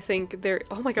absolutely, I think there-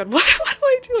 oh my god, what am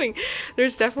I doing?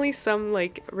 There's definitely some,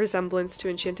 like, resemblance to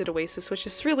Enchanted Oasis, which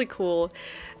is really cool.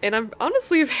 And I'm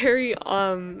honestly very,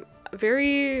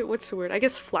 what's the word? I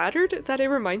guess flattered that it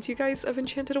reminds you guys of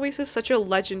Enchanted Oasis, such a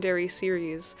legendary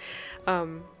series.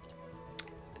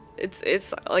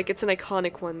 It's like, it's an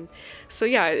iconic one. So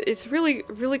yeah, it's really,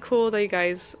 really cool that you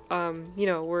guys, you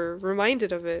know, were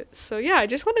reminded of it. So yeah, I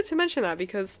just wanted to mention that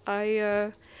because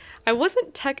I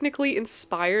wasn't technically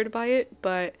inspired by it,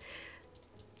 but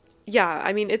yeah,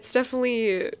 I mean, it's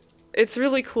definitely, it's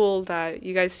really cool that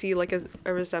you guys see like a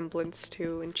resemblance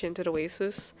to Enchanted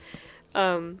Oasis.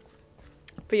 But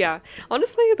yeah,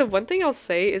 honestly, the one thing I'll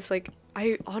say is like,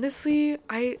 I honestly,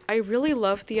 I really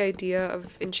love the idea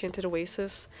of Enchanted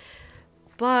Oasis,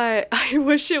 but I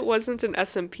wish it wasn't an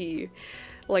SMP.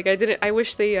 Like, I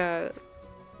wish they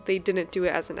didn't do it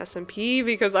as an SMP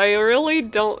because I really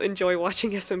don't enjoy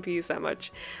watching SMPs that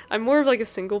much. I'm more of like a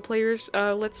single player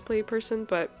Let's Play person,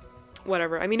 but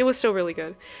whatever. I mean, it was still really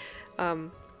good.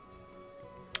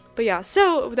 But yeah,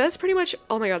 so that's pretty much-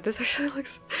 oh my god, this actually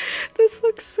looks- this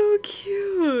looks so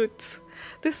cute!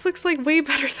 This looks like way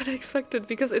better than I expected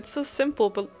because it's so simple,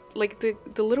 but like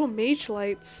the little mage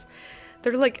lights,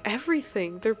 they're like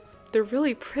everything. They're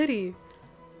really pretty.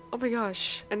 Oh my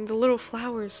gosh, and the little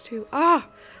flowers too. Ah!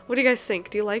 What do you guys think?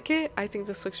 Do you like it? I think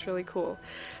this looks really cool.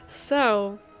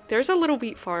 So, there's a little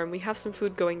wheat farm. We have some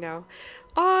food going now.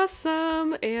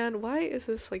 Awesome! And why is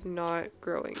this like not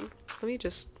growing? Let me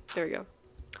just- there we go.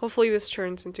 Hopefully this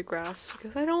turns into grass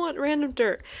because I don't want random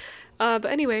dirt. But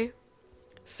anyway,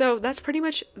 so that's pretty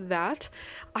much that.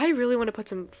 I really want to put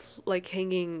some like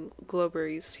hanging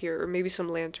glowberries here, or maybe some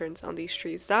lanterns on these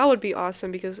trees. That would be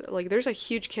awesome because like there's a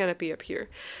huge canopy up here.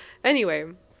 Anyway,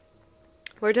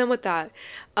 we're done with that.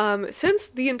 Since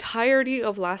the entirety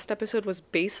of last episode was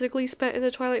basically spent in the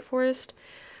Twilight Forest,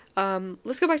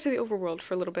 let's go back to the overworld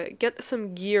for a little bit. Get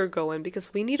some gear going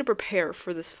because we need to prepare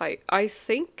for this fight. I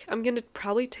think I'm gonna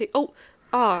probably take- oh!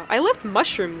 Ah, I left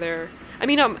Mushroom there. I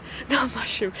mean, not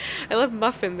Mushroom. I left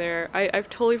Muffin there. I've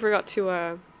totally forgot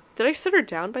to, did I set her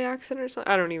down by accident or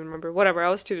something? I don't even remember. Whatever, I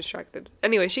was too distracted.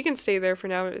 Anyway, she can stay there for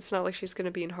now. It's not like she's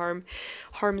gonna be in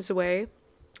harm's way.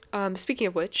 Speaking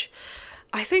of which,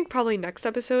 I think probably next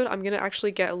episode I'm gonna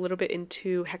actually get a little bit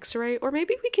into Hexerite, or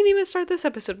maybe we can even start this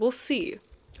episode. We'll see.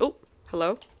 Oh,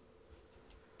 hello?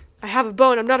 I have a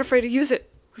bow and I'm not afraid to use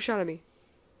it. Who shot at me?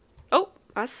 Oh,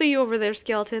 I see you over there,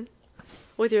 skeleton.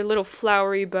 With your little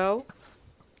flowery bow.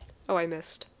 Oh, I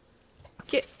missed.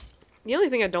 Get. The only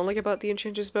thing I don't like about the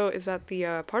Enchanter's bow is that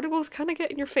the particles kind of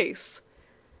get in your face.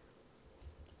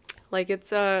 Like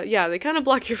it's, yeah, they kind of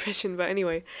block your vision, but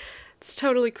anyway. It's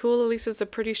totally cool, at least it's a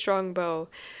pretty strong bow.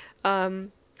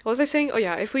 What was I saying? Oh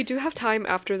yeah, if we do have time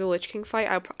after the Lich King fight,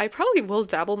 I probably will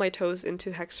dabble my toes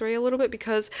into Hexray a little bit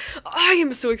because I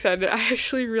am so excited. I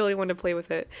actually really want to play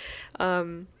with it.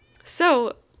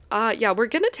 Yeah, we're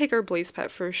gonna take our Blaze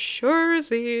Pet for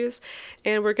surezies,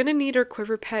 and we're gonna need our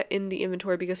Quiver Pet in the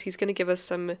inventory because he's gonna give us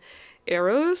some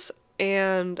arrows,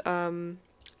 and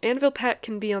Anvil Pet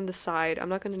can be on the side. I'm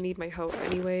not gonna need my hoe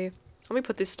anyway. Let me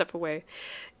put this stuff away.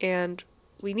 And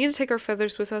we need to take our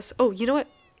feathers with us. Oh, you know what?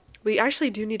 We actually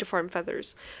do need to farm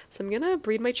feathers. So I'm gonna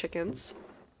breed my chickens.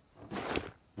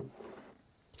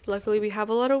 Luckily we have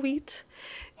a lot of wheat.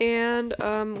 And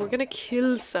we're gonna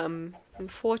kill some,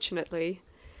 unfortunately.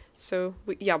 So,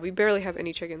 yeah, we barely have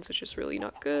any chickens, which is really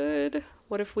not good.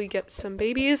 What if we get some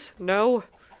babies? No.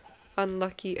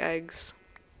 Unlucky eggs.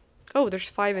 Oh, there's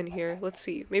 5 in here. Let's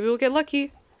see. Maybe we'll get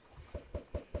lucky.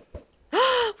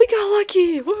 We got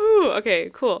lucky! Woohoo! Okay,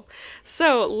 cool.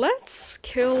 So, let's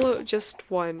kill just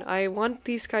one. I want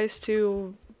these guys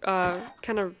to,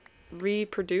 kind of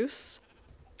reproduce.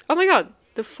 Oh my god!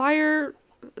 The fire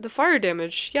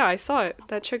damage. Yeah, I saw it.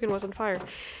 That chicken was on fire.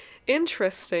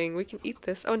 Interesting. We can eat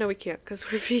this. Oh no, we can't,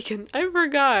 because we're vegan. I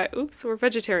forgot! Oops, we're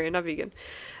vegetarian, not vegan.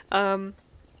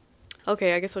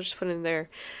 Okay, I guess I'll just put it in there.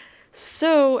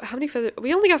 So, how many feathers?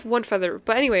 We only got 1 feather,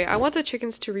 but anyway, I want the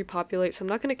chickens to repopulate, so I'm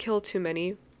not gonna kill too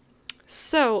many.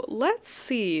 So, let's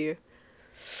see.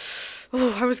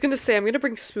 Oh, I was gonna say, I'm gonna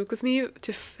bring Spook with me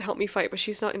to help me fight, but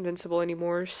she's not invincible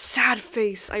anymore. Sad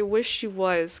face. I wish she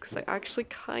was, because I actually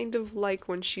kind of like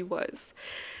when she was.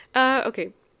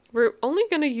 Okay. We're only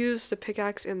gonna use the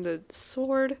pickaxe and the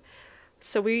sword.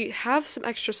 So we have some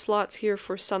extra slots here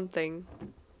for something.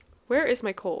 Where is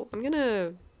my coal? I'm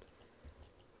gonna...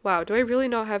 Wow, do I really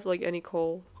not have, like, any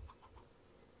coal?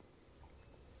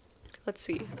 Let's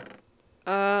see.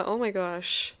 Oh my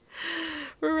gosh.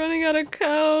 We're running out of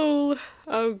coal!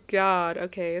 Oh god,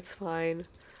 okay, it's fine.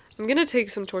 I'm gonna take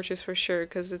some torches for sure,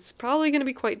 because it's probably gonna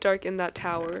be quite dark in that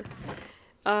tower.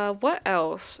 What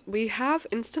else? We have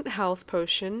instant health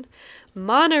potion.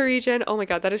 Mana regen, oh my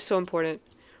god, that is so important.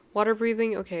 Water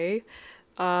breathing, okay.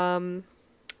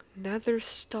 Nether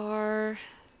star.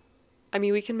 I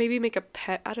mean, we can maybe make a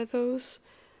pet out of those.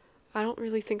 I don't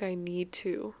really think I need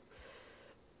to.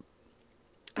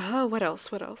 What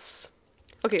else? What else?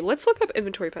 Okay, let's look up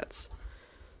inventory pets.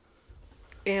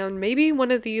 And maybe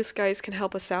one of these guys can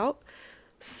help us out.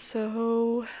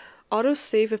 So,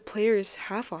 autosave if player is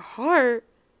half a heart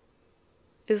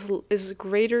is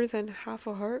greater than half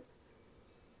a heart?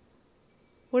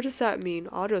 What does that mean?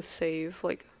 Autosave?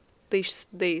 Like,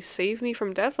 they save me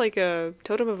from death like a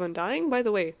Totem of Undying? By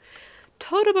the way,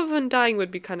 Totem of Undying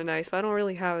would be kind of nice, but I don't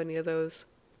really have any of those.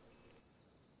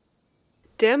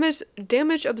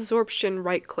 Damage absorption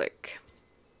right click.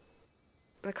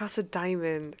 That costs a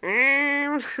diamond.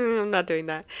 I'm not doing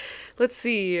that. Let's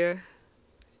see.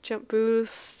 Jump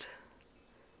boost.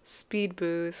 Speed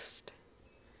boost.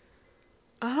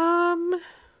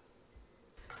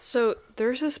 So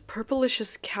there's this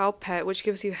purplicious cow pet which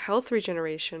gives you health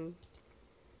regeneration.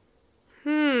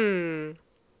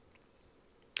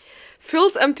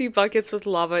 Fills empty buckets with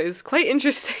lava is quite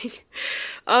interesting.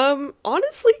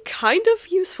 Honestly kind of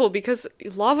useful because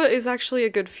lava is actually a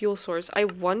good fuel source. I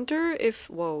wonder if,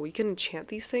 whoa, you can enchant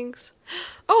these things?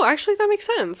 Oh, actually that makes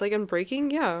sense. Like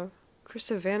Unbreaking, yeah.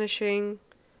 Curse of Vanishing.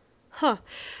 Huh.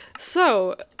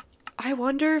 So, I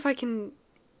wonder if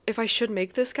I should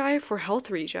make this guy for health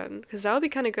regen, because that would be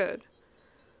kind of good.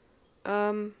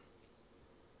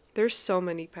 There's so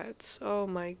many pets. Oh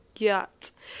my god.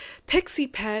 Pixie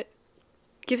pet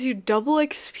gives you double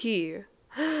XP.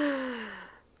 I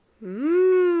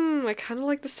kind of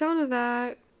like the sound of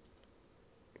that.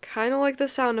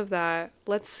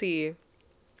 Let's see.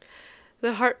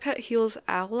 The heart pet heals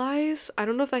allies. I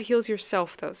don't know if that heals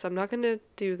yourself though, so I'm not gonna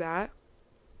do that.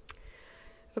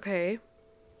 Okay.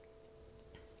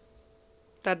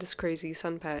 That is crazy.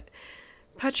 Sun pet.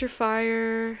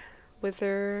 Petrifier.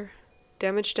 Wither.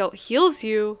 Damage dealt heals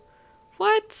you.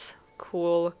 What?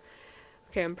 Cool.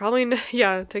 Okay, I'm probably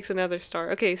yeah, it takes another star.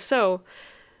 Okay, so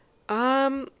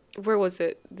where was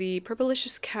it? The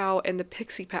purplicious cow and the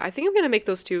pixie pet. I think I'm gonna make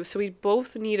those two, so we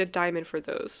both need a diamond for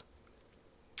those.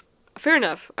 Fair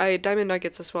enough. Diamond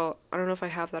nuggets as well. I don't know if I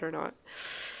have that or not.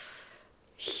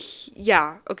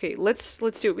 Yeah, okay, let's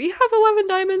do it. We have 11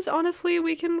 diamonds, honestly.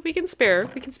 We can spare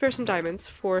some diamonds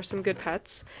for some good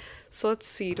pets. So let's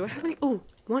see. Do I have any? Oh,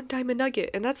 one diamond nugget,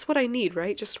 and that's what I need,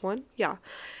 right? Just one? Yeah.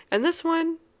 And this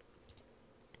one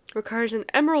requires an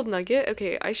emerald nugget.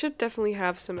 Okay, I should definitely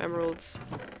have some emeralds.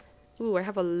 Ooh, I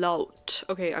have a lot.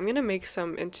 Okay, I'm gonna make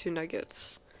some into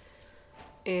nuggets.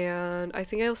 And I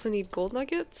think I also need gold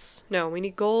nuggets. No, we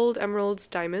need gold, emeralds,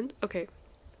 diamond. Okay,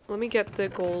 let me get the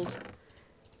gold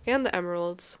and the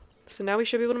emeralds. So now we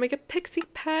should be able to make a pixie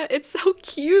pet. It's so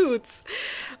cute.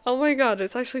 Oh my god,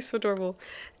 it's actually so adorable.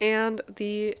 And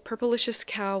the purplicious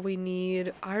cow, we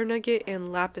need iron nugget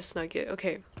and lapis nugget.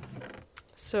 Okay,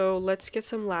 so let's get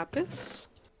some lapis.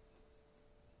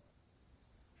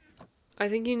 I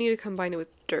think you need to combine it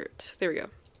with dirt. There we go.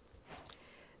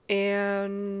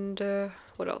 And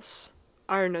what else?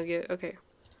 Iron nugget. Okay.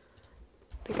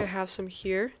 I think I have some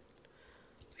here.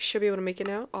 We should be able to make it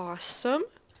now. Awesome.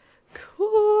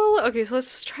 Cool. Okay, so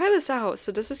let's try this out.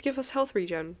 So does this give us health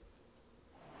regen?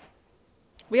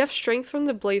 We have strength from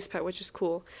the blaze pet, which is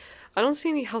cool. I don't see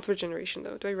any health regeneration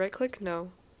though. Do I right click?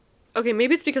 No. Okay,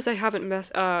 maybe it's because I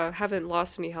haven't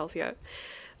lost any health yet.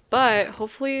 But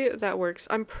hopefully that works.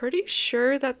 I'm pretty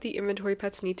sure that the inventory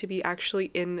pets need to be actually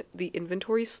in the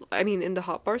inventory, in the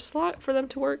hotbar slot for them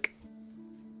to work.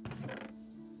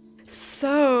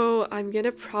 So I'm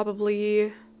gonna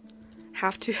probably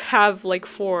have to have like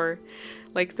 4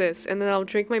 like this, and then I'll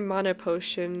drink my mana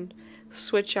potion,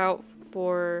 switch out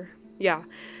for, yeah.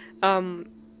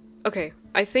 Okay,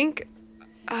 I think,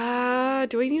 do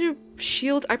I need a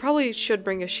shield? I probably should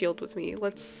bring a shield with me.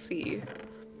 Let's see.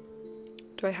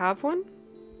 Do I have one?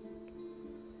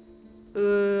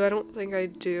 I don't think I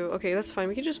do. Okay, that's fine.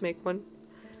 We can just make one.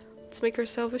 Let's make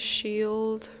ourselves a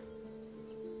shield.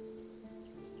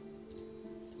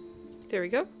 There we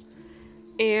go.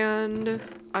 And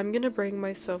I'm gonna bring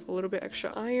myself a little bit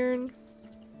extra iron.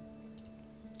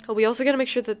 Oh, we also gotta make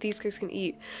sure that these guys can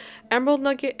eat. Emerald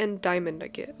nugget and diamond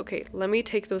nugget. Okay, let me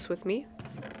take those with me.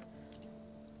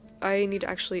 I need to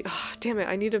actually, oh, damn it,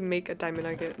 I need to make a diamond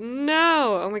nugget.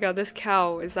 No! Oh my god, this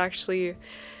cow is actually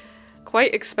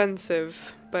quite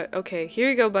expensive. But okay, here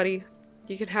you go, buddy.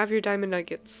 You can have your diamond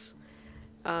nuggets.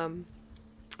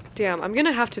 Damn, I'm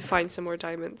gonna have to find some more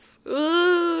diamonds.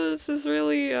 Ooh, this is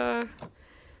really, gonna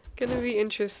be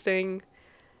interesting.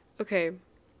 Okay.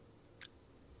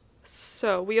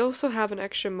 So, we also have an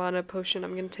extra mana potion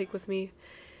I'm gonna take with me.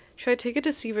 Should I take a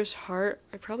Deceiver's Heart?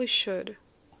 I probably should.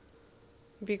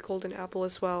 Maybe golden apple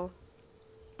as well.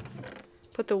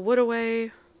 Put the wood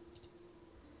away.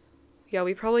 Yeah,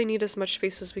 we probably need as much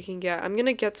space as we can get. I'm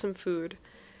gonna get some food.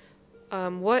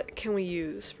 What can we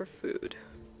use for food?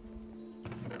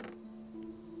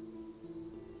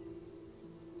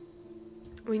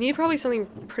 We need probably something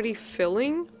pretty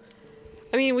filling.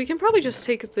 I mean, we can probably just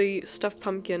take the stuffed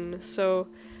pumpkin, so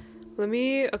let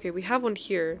me... Okay, we have one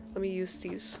here. Let me use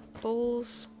these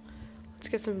bowls. Let's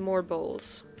get some more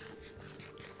bowls.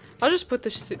 I'll just put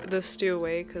the stew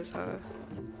away, because,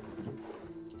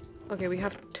 okay, we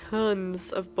have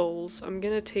tons of bowls. I'm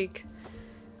gonna take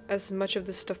as much of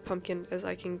the stuffed pumpkin as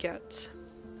I can get.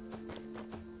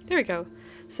 There we go.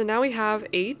 So now we have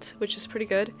 8, which is pretty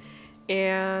good.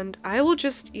 And I will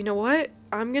just, you know what?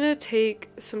 I'm gonna take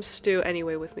some stew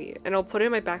anyway with me, and I'll put it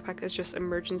in my backpack as just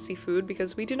emergency food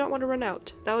because we do not want to run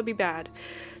out. That would be bad.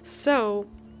 So,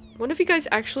 one of you guys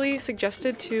actually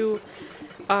suggested to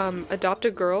adopt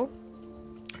a girl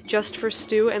just for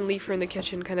stew and leave her in the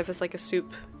kitchen kind of as like a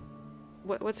soup.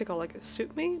 What's it called? Like a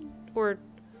soup maid? Or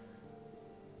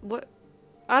what?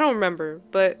 I don't remember,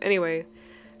 but anyway.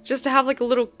 Just to have like a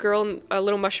little girl, a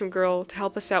little mushroom girl to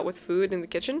help us out with food in the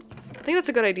kitchen. I think that's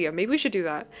a good idea. Maybe we should do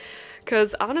that.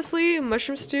 Because honestly,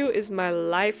 mushroom stew is my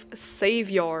life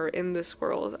savior in this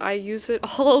world. I use it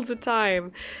all the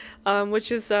time.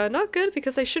 Which is not good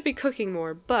because I should be cooking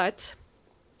more. But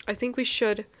I think we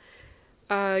should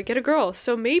get a girl.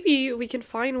 So maybe we can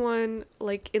find one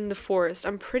like in the forest.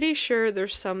 I'm pretty sure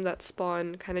there's some that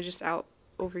spawn kind of just out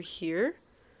over here.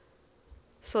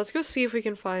 So let's go see if we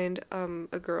can find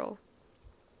a girl.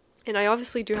 And I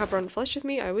obviously do have rotten flesh with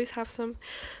me. I always have some.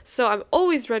 So I'm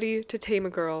always ready to tame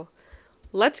a girl.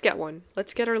 Let's get one.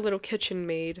 Let's get our little kitchen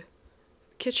maid.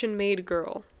 Kitchen maid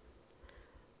girl.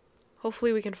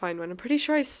 Hopefully we can find one. I'm pretty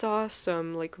sure I saw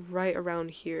some like right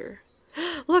around here.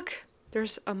 Look!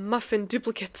 There's a muffin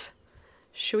duplicate.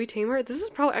 Should we tame her? This is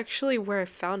probably actually where I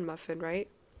found Muffin, right?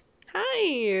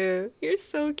 Hi! You're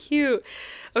so cute.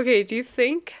 Okay, do you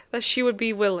think that she would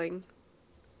be willing?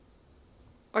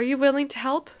 Are you willing to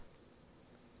help?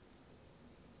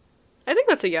 I think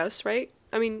that's a yes, right?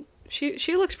 I mean, she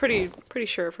looks pretty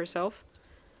sure of herself.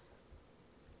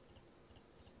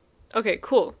 Okay,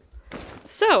 cool.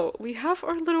 So, we have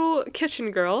our little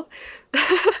kitchen girl.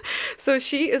 So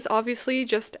she is obviously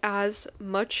just as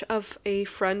much of a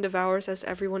friend of ours as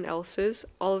everyone else is,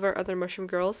 all of our other mushroom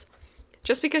girls.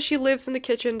 Just because she lives in the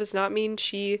kitchen does not mean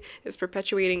she is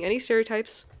perpetuating any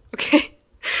stereotypes, okay?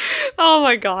 Oh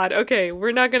my god, okay,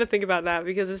 we're not gonna think about that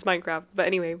because it's Minecraft. But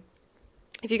anyway,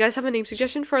 if you guys have a name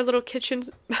suggestion for our little kitchen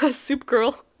soup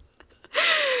girl,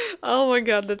 oh my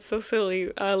god, that's so silly.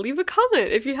 Leave a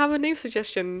comment if you have a name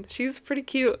suggestion. She's pretty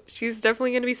cute. She's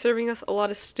definitely gonna be serving us a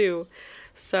lot of stew.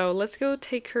 So let's go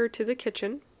take her to the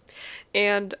kitchen.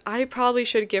 And I probably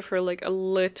should give her like a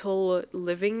little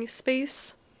living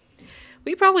space.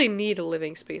 We probably need a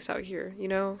living space out here, you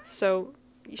know? So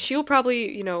she'll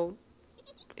probably, you know,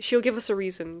 she'll give us a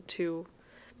reason to...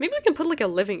 Maybe we can put like a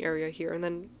living area here and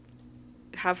then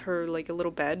have her like a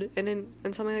little bed and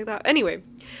something like that. Anyway,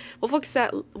 we'll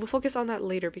focus on that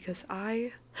later because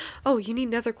oh, you need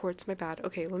nether quartz, my bad.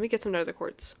 Okay, let me get some nether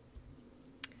quartz.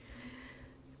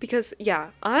 Because, yeah,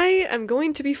 I am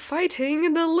going to be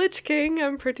fighting the Lich King.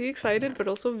 I'm pretty excited, but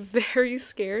also very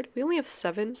scared. We only have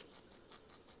 7.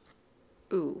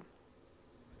 Ooh.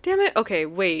 Damn it. Okay,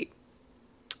 wait.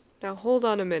 Now hold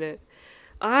on a minute.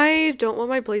 I don't want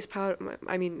my blaze pet,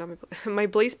 my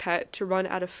blaze pet to run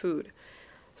out of food.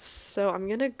 So I'm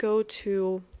gonna go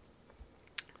to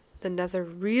the nether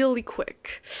really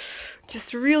quick.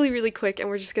 Just really quick, and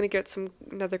we're just gonna get some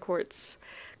nether quartz.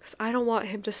 Because I don't want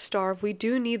him to starve. We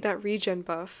do need that regen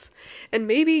buff. And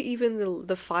maybe even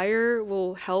the fire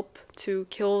will help to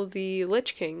kill the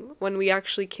Lich King when we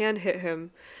actually can hit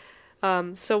him.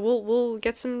 So we'll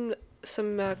get some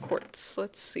quartz.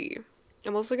 Let's see.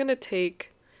 I'm also gonna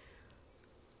take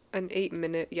an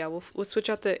 8-minute. Yeah, we'll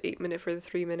switch out the 8-minute for the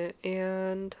 3-minute.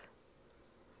 And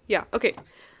yeah, okay.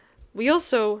 We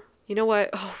also, you know what?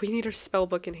 Oh, we need our spell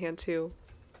book in hand too.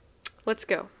 Let's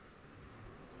go.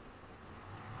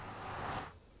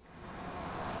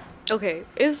 Okay,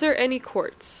 is there any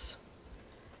quartz?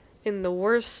 In the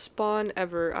worst spawn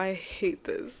ever. I hate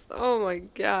this. Oh my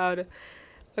god.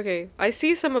 Okay, I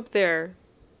see some up there.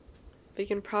 We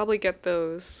can probably get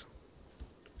those.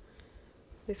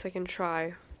 At least I can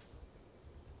try.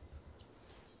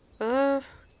 Damn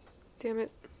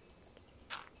it.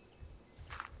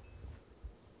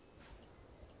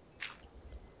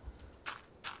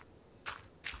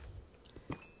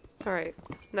 Alright,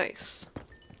 nice.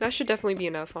 That should definitely be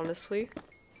enough, honestly.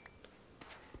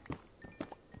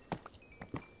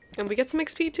 And we get some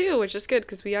XP too, which is good,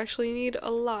 because we actually need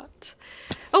a lot.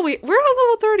 Oh wait, we're at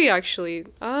level 30 actually.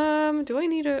 Do I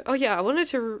need a... Oh yeah, I wanted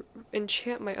to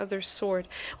enchant my other sword.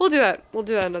 We'll do that. We'll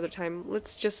do that another time.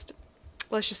 Let's just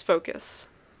focus.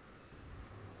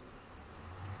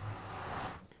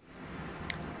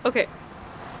 Okay.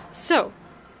 So,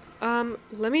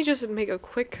 let me just make a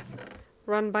quick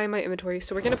run by my inventory.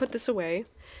 So we're gonna put this away.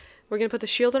 We're gonna put the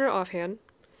shield on our offhand.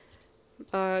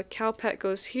 Cow pet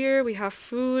goes here. We have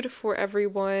food for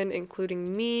everyone,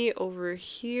 including me over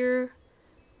here.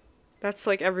 That's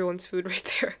like everyone's food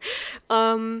right there.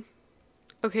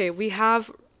 Okay, we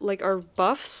have like our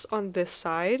buffs on this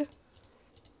side.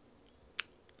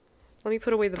 Let me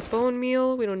put away the bone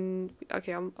meal. We don't...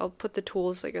 Okay, I'll put the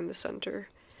tools like in the center.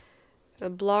 The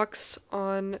blocks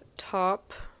on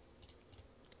top.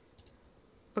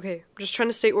 Okay, I'm just trying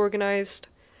to stay organized.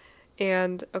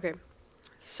 And, okay.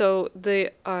 So,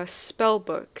 the spell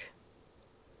book.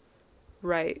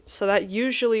 Right, so that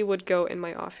usually would go in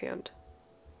my offhand.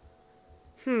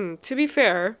 To be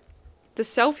fair, the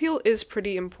self-heal is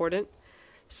pretty important.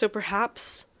 So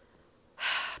perhaps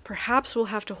we'll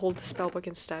have to hold the spellbook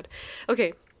instead.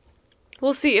 Okay,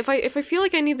 we'll see. If I feel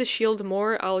like I need the shield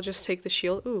more, I'll just take the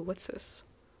shield. Ooh, what's this?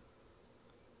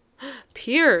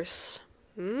 Pierce.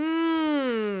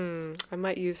 I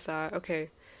might use that.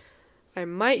 Okay, I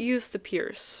might use the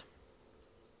pierce.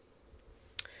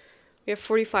 We have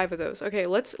 45 of those. Okay,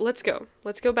 let's go.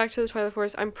 Let's go back to the Twilight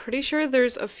Forest. I'm pretty sure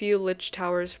there's a few lich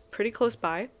towers pretty close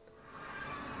by.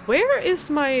 Where is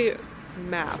my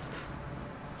map?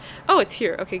 Oh, it's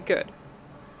here. Okay, good.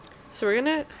 So we're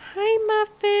gonna... Hi,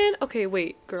 Muffin! Okay,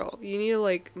 wait, girl. You need to,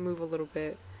 like, move a little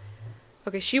bit.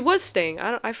 Okay, she was staying.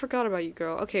 I forgot about you,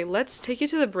 girl. Okay, let's take you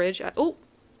to the bridge. Oh!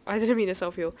 I didn't mean to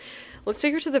self-heal. Let's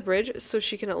take her to the bridge so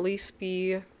she can at least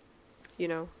be, you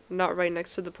know, not right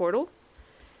next to the portal.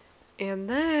 And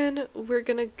then we're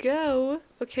gonna go.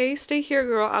 Okay, stay here,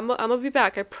 girl. I'm gonna be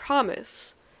back. I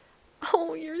promise.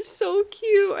 Oh, you're so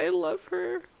cute. I love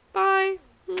her. Bye.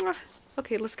 Mwah.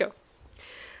 Okay, let's go.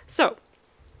 So,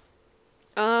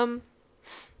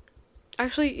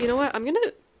 actually, you know what? I'm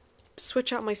gonna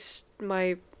switch out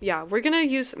yeah, we're gonna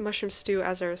use mushroom stew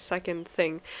as our second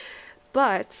thing.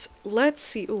 But let's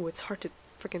see. Ooh, it's hard to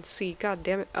freaking see. God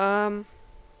damn it. Let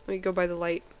me go by the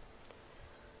light.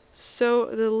 So,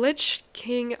 the Lich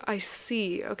King I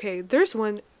see. Okay, there's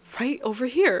one right over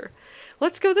here.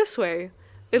 Let's go this way.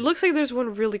 It looks like there's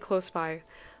one really close by.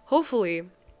 Hopefully,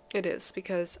 it is,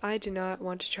 because I do not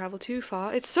want to travel too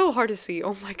far. It's so hard to see.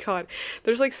 Oh my god.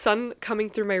 There's like sun coming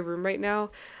through my room right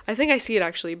now. I think I see it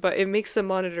actually, but it makes the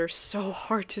monitor so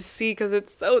hard to see because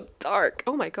it's so dark.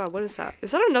 Oh my god, what is that?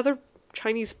 Is that another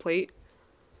Chinese plate?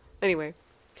 Anyway.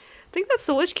 I think that's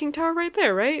the Lich King Tower right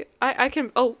there, right? I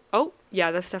can... Oh,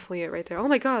 yeah, that's definitely it right there. Oh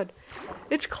my god.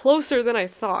 It's closer than I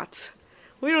thought.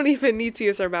 We don't even need to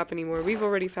use our map anymore. We've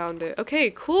already found it.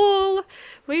 Okay, cool!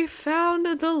 We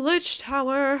found the Lich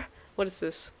Tower! What is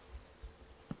this?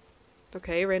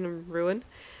 Okay, random ruin.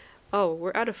 Oh,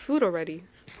 we're out of food already.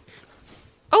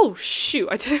 Oh, shoot!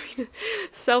 I didn't mean to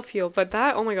self-heal, but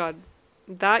that... Oh my god.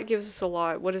 That gives us a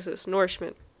lot. What is this?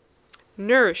 Nourishment.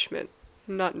 Nourishment.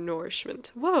 Not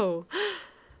nourishment. Whoa.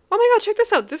 Oh my god, check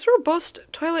this out. This robust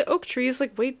twilight oak tree is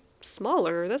like way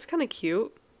smaller. That's kind of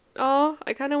cute. Aw,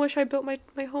 I kind of wish I built my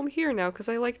home here now because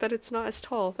I like that it's not as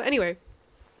tall. But anyway,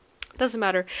 doesn't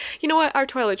matter. You know what? Our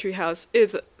twilight tree house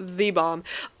is the bomb.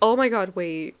 Oh my god,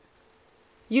 wait.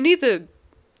 You need the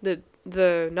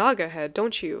Naga head,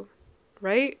 don't you?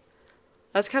 Right?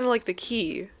 That's kind of like the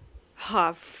key.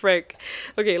 Ha, frick.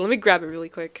 Okay, let me grab it really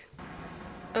quick.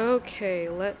 Okay,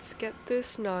 let's get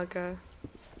this Naga.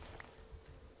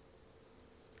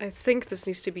 I think this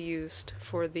needs to be used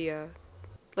for the,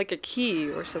 like a key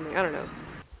or something, I don't know.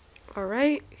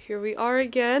 Alright, here we are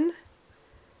again.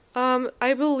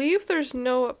 I believe there's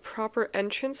no proper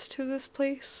entrance to this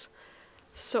place,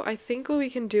 so I think what we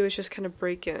can do is just kind of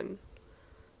break in.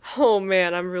 Oh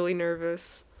man, I'm really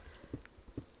nervous.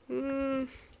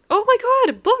 Oh my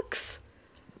god, books!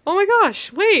 Oh my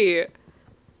gosh, wait.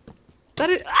 That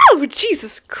is- Oh,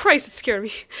 Jesus Christ, it scared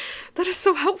me. That is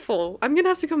so helpful. I'm gonna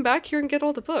have to come back here and get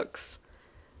all the books.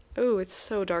 Oh, it's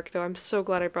so dark though. I'm so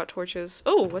glad I brought torches.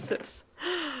 Oh, what's this?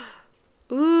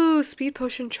 Ooh, speed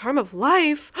potion, charm of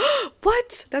life.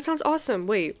 What? That sounds awesome.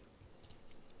 Wait.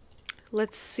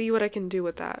 Let's see what I can do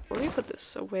with that. Let me put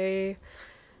this away.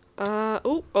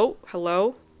 Oh,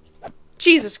 hello.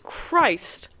 Jesus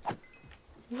Christ.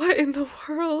 What in the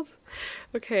world?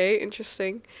 Okay,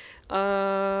 interesting.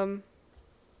 What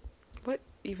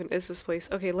even is this place?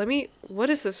 Okay, what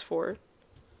is this for?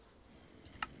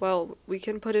 Well, we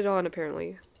can put it on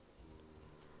apparently.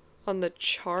 On the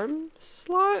charm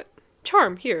slot?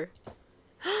 Charm, here.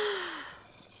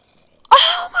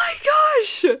 Oh my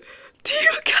gosh! Do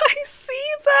you guys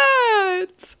see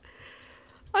that?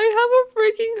 I have a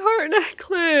freaking heart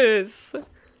necklace!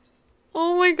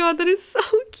 Oh my god, that is so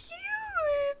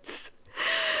cute!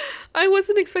 I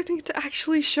wasn't expecting it to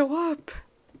actually show up.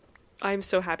 I'm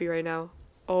so happy right now.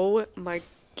 Oh my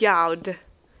god.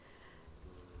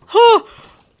 Oh!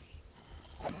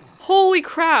 Holy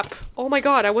crap! Oh my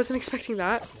god, I wasn't expecting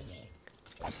that.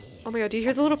 Oh my god, do you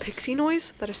hear the little pixie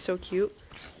noise? That is so cute.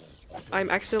 I'm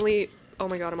accidentally... Oh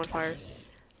my god, I'm on fire.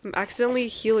 I'm accidentally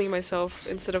healing myself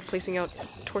instead of placing out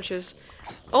torches.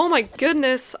 Oh my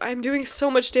goodness, I'm doing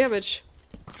so much damage.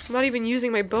 I'm not even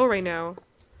using my bow right now.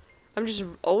 I'm just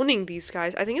owning these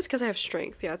guys. I think it's because I have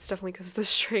strength. Yeah, it's definitely because of the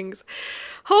strength.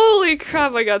 Holy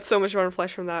crap, I got so much rotten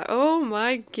flesh from that. Oh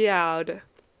my god.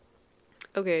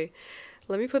 Okay,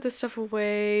 let me put this stuff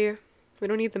away. We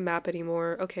don't need the map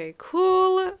anymore. Okay,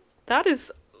 cool. That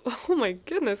is... Oh my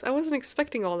goodness, I wasn't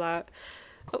expecting all that.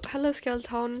 Oh, hello,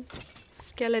 skeleton.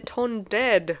 Skeleton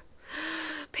dead.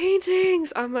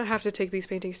 Paintings! I'm gonna have to take these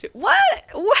paintings too. What?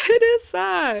 What is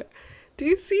that? Do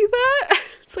you see that?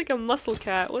 It's like a muscle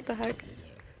cat. What the heck?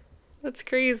 That's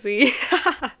crazy.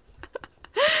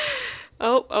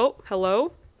 Oh,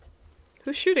 hello?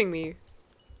 Who's shooting me?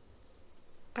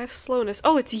 I have slowness.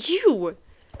 Oh, it's you!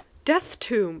 Death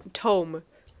Tome.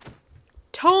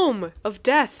 Tome of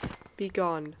death. Be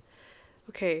gone.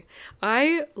 Okay.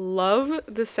 I love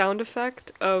the sound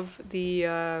effect of the,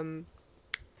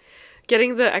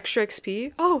 getting the extra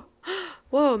XP. Oh!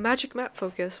 Whoa, magic map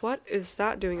focus. What is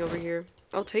that doing over here?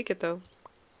 I'll take it though.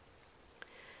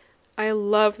 I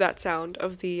love that sound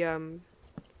of the,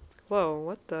 whoa,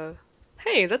 what the?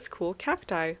 Hey, that's cool.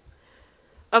 Cacti.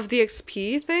 Of the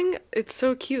XP thing? It's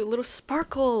so cute. Little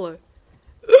sparkle.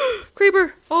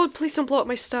 Creeper! Oh, please don't blow up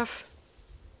my stuff.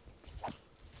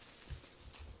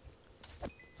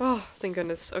 Oh, thank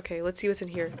goodness. Okay, let's see what's in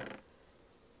here.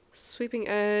 Sweeping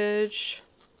edge.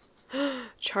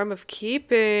 Charm of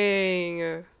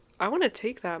keeping. I want to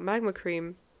take that. Magma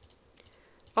cream.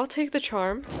 I'll take the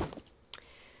charm.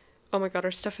 Oh my god,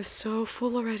 our stuff is so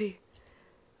full already.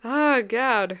 Ah,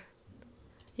 god.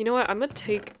 You know what? I'm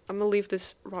gonna leave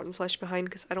this rotten flesh behind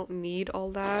because I don't need all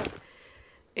that.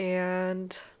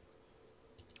 And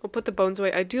we'll put the bones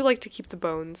away. I do like to keep the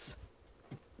bones.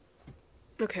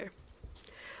 Okay.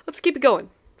 Let's keep it going.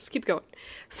 Let's keep going.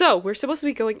 So, we're supposed to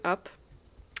be going up.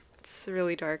 It's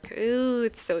really dark. Ooh,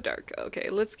 it's so dark. Okay,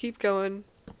 let's keep going.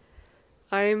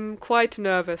 I'm quite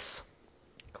nervous.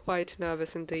 Quite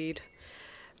nervous indeed.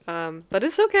 But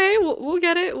it's okay. We'll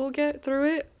get it. We'll get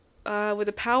through it. With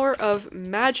the power of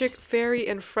magic, fairy,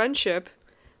 and friendship.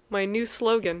 My new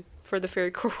slogan for the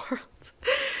fairycore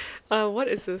world. What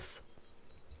is this?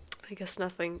 I guess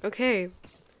nothing. Okay.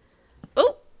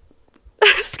 Oh!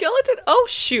 Skeleton! Oh,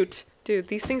 shoot! Dude,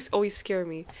 these things always scare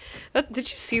me. Did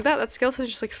you see that? That skeleton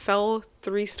just like fell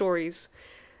 3 stories.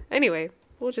 Anyway,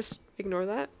 we'll just ignore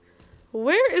that.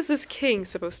 Where is this king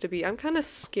supposed to be? I'm kind of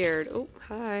scared. Oh,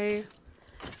 hi.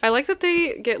 I like that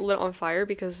they get lit on fire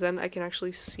because then I can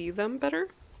actually see them better.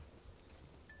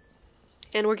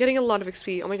 And we're getting a lot of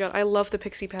XP. Oh my god, I love the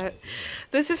pixie pet.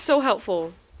 This is so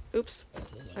helpful. Oops.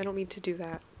 I don't mean to do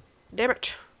that. Damn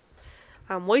it.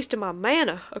 I'm wasting my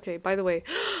mana. Okay, by the way.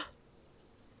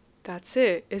 That's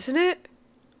it, isn't it?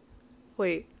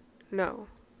 Wait, no.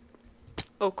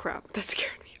 Oh crap, that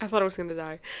scared me. I thought I was gonna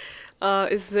die.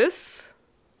 Is this?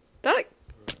 That?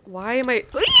 Why am I?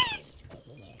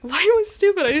 Why am I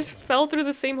stupid? I just fell through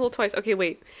the same hole twice. Okay,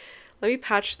 wait. Let me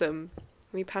patch them.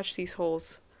 Let me patch these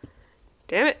holes.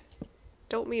 Damn it.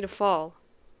 Don't mean to fall.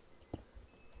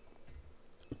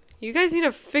 You guys need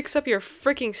to fix up your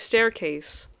freaking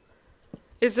staircase.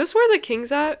 Is this where the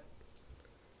king's at?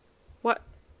 What?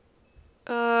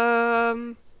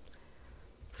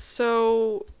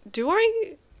 So, do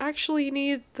I actually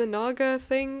need the Naga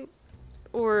thing?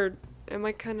 Or am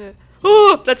I kinda...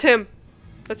 Oh! That's him!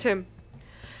 That's him.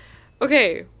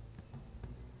 Okay,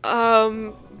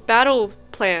 battle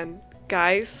plan,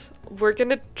 guys. We're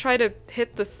gonna try to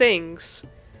hit the things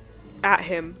at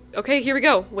him. Okay, here we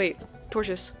go. Wait,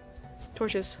 torches.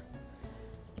 Torches.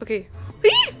 Okay.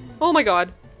 Eee! Oh my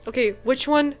god. Okay, which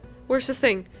one? Where's the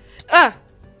thing? Ah!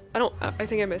 I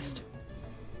think I missed.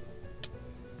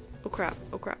 Oh crap,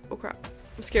 oh crap, oh crap.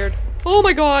 I'm scared. Oh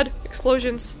my god!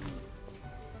 Explosions.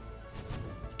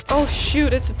 Oh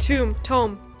shoot, it's a tome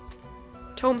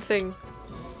thing.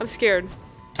 I'm scared.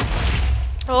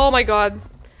 Oh my god.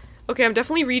 Okay, I'm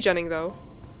definitely regenning though.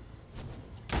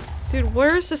 Dude,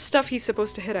 where's the stuff he's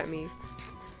supposed to hit at me?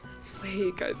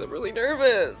 Wait, guys, I'm really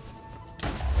nervous.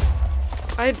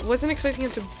 I wasn't expecting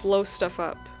him to blow stuff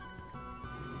up.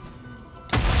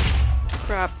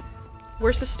 Crap.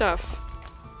 Where's the stuff?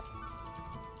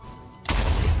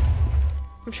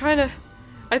 I'm trying to...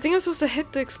 I think I'm supposed to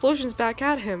hit the explosions back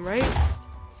at him, right?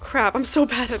 Crap, I'm so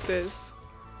bad at this.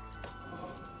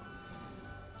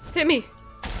 Hit me!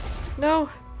 No.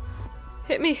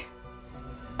 Hit me.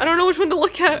 I don't know which one to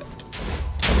look at.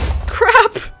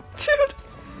 Crap! Dude!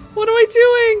 What am I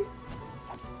doing?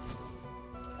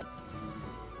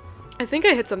 I think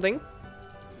I hit something.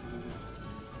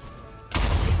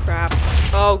 Crap.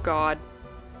 Oh god.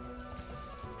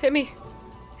 Hit me.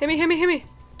 Hit me, hit me, hit me.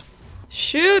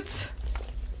 Shoot!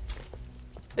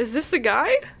 Is this the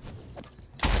guy?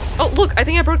 Oh, look! I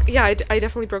think I broke- yeah, I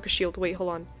definitely broke a shield. Wait, hold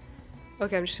on.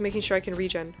 Okay, I'm just making sure I can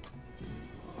regen.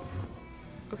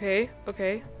 Okay,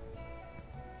 okay.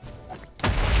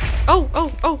 Oh,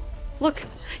 oh, oh! Look!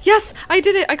 Yes! I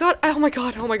did it! I got- oh my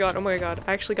god, oh my god, oh my god.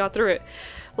 I actually got through it.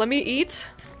 Let me eat.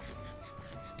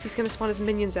 He's gonna spawn his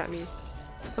minions at me.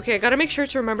 Okay, I gotta make sure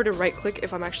to remember to right-click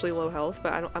if I'm actually low health,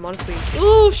 but I'm honestly-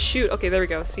 oh, shoot! Okay, there we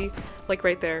go. See? Like,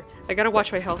 right there. I gotta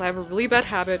watch my health. I have a really bad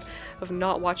habit of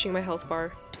not watching my health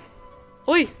bar.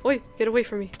 Oi! Oi! Get away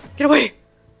from me. Get away!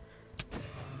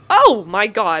 Oh my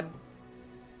god!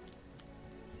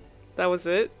 That was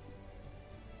it?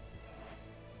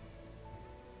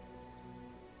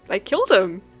 I killed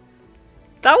him!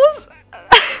 That was-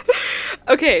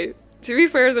 okay, to be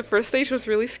fair, the first stage was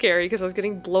really scary because I was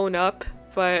getting blown up,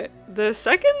 but the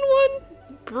second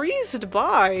one breezed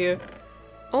by.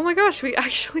 Oh my gosh, we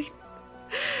actually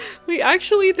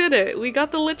did it. We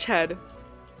got the Lich Head.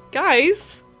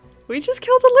 Guys, we just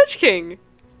killed the Lich King.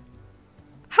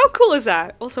 How cool is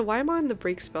that? Also, why am I on the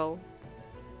break spell?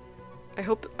 I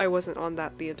hope I wasn't on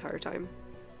that the entire time.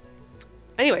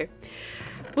 Anyway,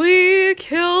 we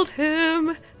killed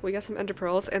him. We got some ender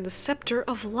pearls and the Scepter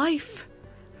of Life.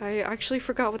 I actually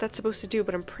forgot what that's supposed to do,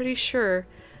 but I'm pretty sure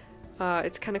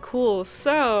it's kind of cool.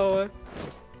 So,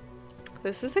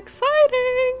 this is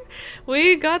exciting!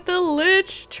 We got the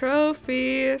Lich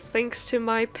trophy thanks to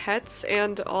my pets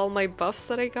and all my buffs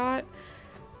that I got.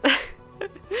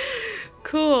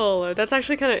 Cool. That's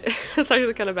actually kind of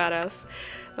badass.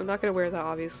 I'm not gonna wear that,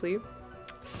 obviously.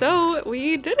 So,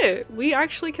 we did it! We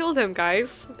actually killed him,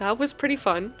 guys. That was pretty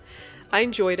fun. I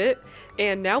enjoyed it.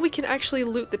 And now we can actually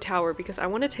loot the tower because I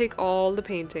want to take all the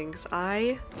paintings.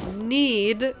 I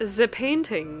need the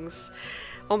paintings.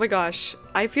 Oh my gosh.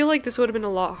 I feel like this would have been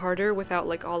a lot harder without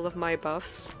like all of my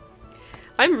buffs.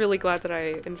 I'm really glad that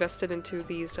I invested into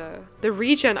these, the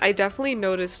regen. I definitely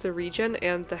noticed the regen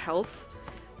and the health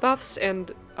buffs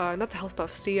and, not the health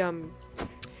buffs,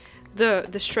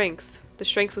 the strength. The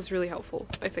strength was really helpful,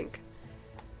 I think.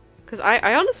 Because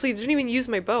I honestly didn't even use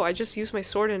my bow, I just used my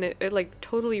sword and it like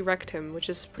totally wrecked him, which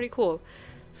is pretty cool.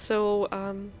 So,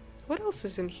 what else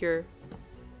is in here?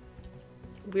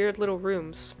 Weird little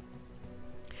rooms.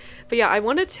 But yeah, I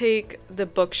want to take the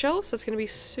bookshelves, that's gonna be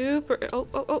super- oh,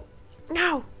 oh, oh!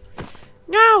 No!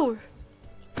 No!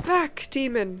 Back,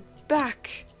 demon!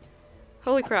 Back!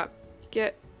 Holy crap.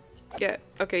 Get.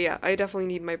 Okay, yeah, I definitely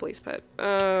need my blaze pet.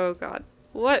 Oh god.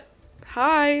 What?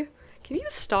 Hi! Can you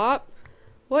stop?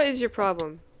 What is your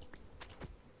problem?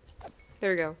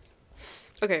 There we go.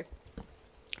 Okay.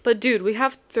 But dude, we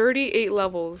have 38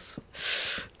 levels.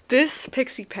 This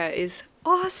pixie pet is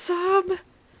awesome!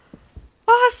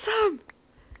 Awesome!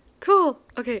 Cool.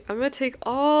 Okay, I'm gonna take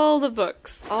all the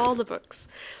books. All the books.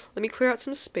 Let me clear out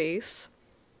some space.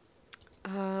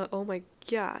 Oh my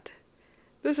god.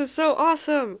 This is so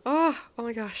awesome! Oh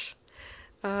my gosh.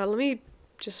 Let me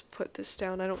just put this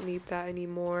down. I don't need that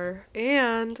anymore.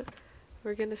 And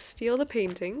we're gonna steal the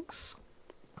paintings.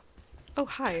 Oh,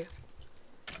 hi.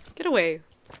 Get away.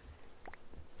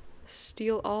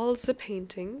 Steal all the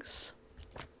paintings.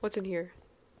 What's in here?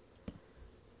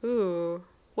 Ooh.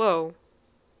 Whoa.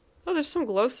 Oh, there's some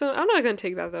glowstone. I'm not gonna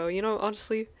take that though. You know,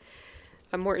 honestly,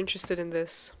 I'm more interested in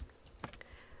this.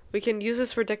 We can use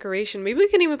this for decoration. Maybe we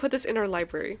can even put this in our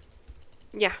library.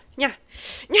 Yeah. Give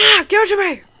it to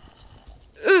me!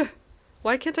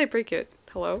 Why can't I break it?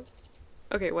 Hello?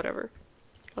 Okay, whatever.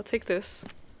 I'll take this.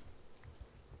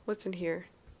 What's in here?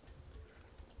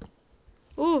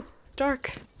 Ooh,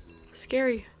 dark.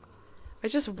 Scary. I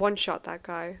just one-shot that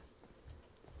guy.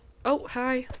 Oh,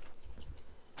 hi.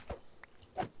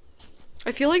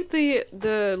 I feel like the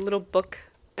little book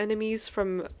enemies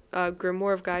from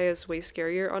Grimoire of Gaia is way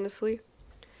scarier, honestly.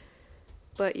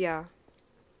 But yeah.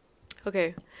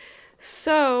 Okay.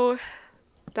 So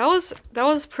that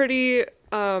was pretty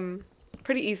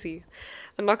pretty easy.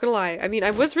 I'm not gonna lie. I mean, I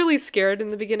was really scared in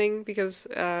the beginning because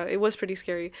it was pretty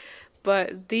scary.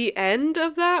 But the end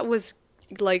of that was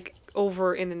like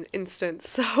over in an instant.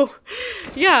 So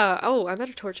yeah. Oh, I'm out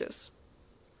of torches.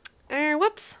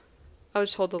 Whoops. I'll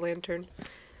just hold the lantern.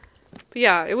 But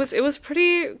yeah, it was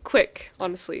pretty quick,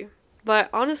 honestly. But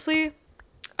honestly,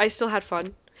 I still had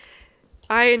fun.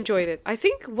 I enjoyed it. I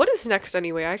think, what is next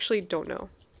anyway? I actually don't know.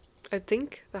 I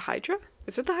think the Hydra?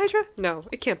 Is it the Hydra? No,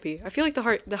 it can't be. I feel like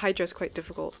the Hydra is quite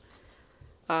difficult.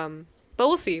 But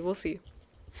we'll see, we'll see.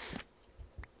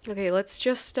 Okay, let's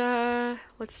just,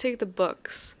 let's take the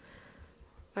books.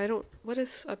 What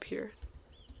is up here?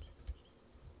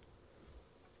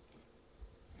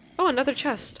 Oh, another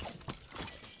chest.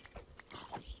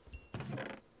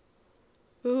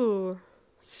 Ooh,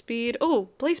 speed. Oh,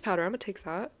 blaze powder. I'm gonna take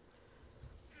that.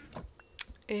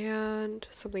 And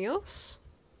something else?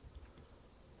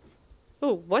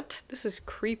 Oh, what? This is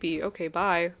creepy. Okay,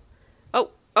 bye. Oh,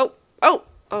 oh, oh!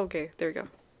 Okay, there we go.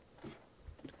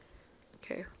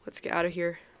 Okay, let's get out of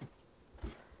here.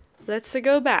 Let's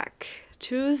go back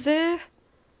to the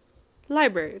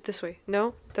library. This way.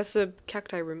 No, that's the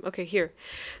cacti room. Okay, here.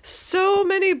 So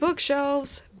many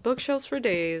bookshelves. Bookshelves for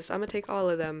days. I'm gonna take all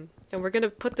of them. And we're gonna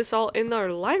put this all in our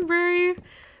library.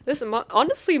 This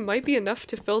honestly might be enough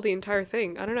to fill the entire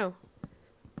thing. I don't know.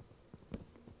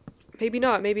 Maybe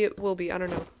not. Maybe it will be. I don't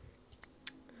know.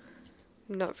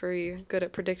 I'm not very good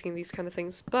at predicting these kind of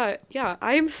things. But yeah,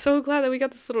 I am so glad that we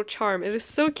got this little charm. It is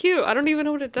so cute. I don't even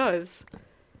know what it does.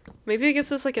 Maybe it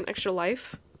gives us like an extra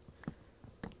life.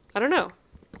 I don't know.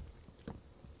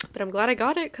 But I'm glad I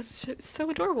got it because it's so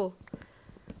adorable.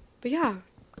 But yeah.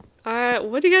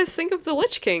 What do you guys think of the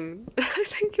Lich King? I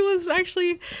think it was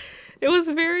actually, it was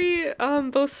very,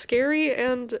 both scary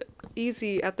and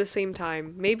easy at the same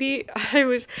time. Maybe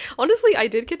honestly, I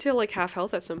did get to like half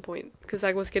health at some point, because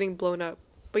I was getting blown up.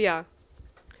 But yeah.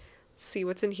 Let's see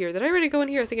what's in here. Did I already go in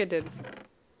here? I think I did.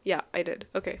 Yeah, I did.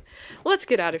 Okay. Let's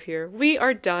get out of here. We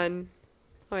are done.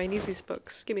 Oh, I need these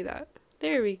books. Give me that.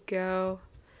 There we go.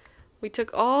 We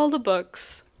took all the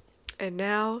books, and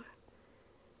now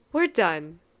we're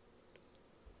done.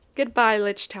 Goodbye,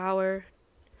 Lich Tower.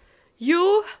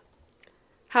 You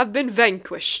have been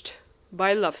vanquished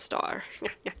by Luvstar.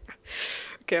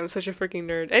 Okay, I'm such a freaking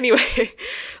nerd. Anyway,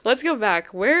 let's go back.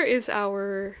 Where is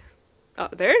our... Oh,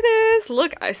 there it is!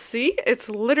 Look, I see. It's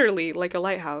literally like a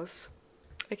lighthouse.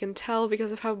 I can tell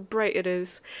because of how bright it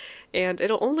is. And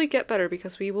it'll only get better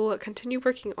because we will continue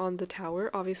working on the tower.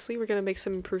 Obviously, we're gonna make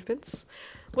some improvements.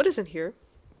 What is in here?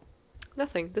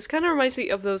 Nothing. This kind of reminds me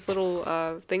of those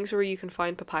little things where you can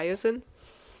find papayas in.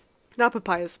 Not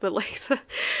papayas, but like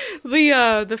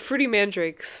the fruity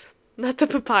mandrakes. Not the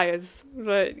papayas,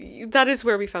 but that is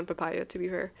where we found papaya, to be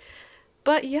fair.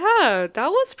 But yeah, that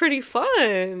was pretty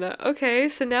fun. Okay,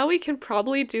 so now we can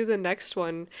probably do the next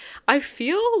one. I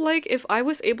feel like if I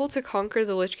was able to conquer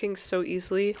the Lich King so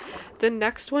easily, the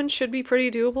next one should be pretty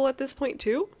doable at this point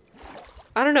too.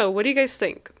 I don't know, what do you guys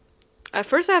think? At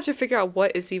first I have to figure out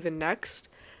what is even next,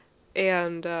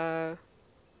 and then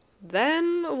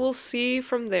we'll see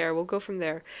from there. We'll go from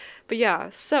there. But yeah,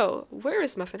 so where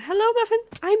is Muffin? Hello, Muffin!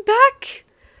 I'm back!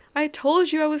 I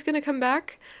told you I was gonna come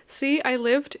back. See, I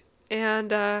lived, and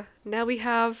now we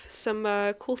have some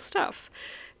cool stuff.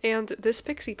 And this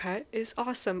pixie pet is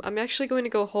awesome. I'm actually going to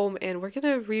go home and we're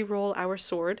gonna re-roll our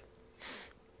sword.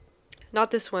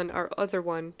 Not this one, our other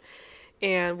one.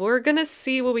 And we're gonna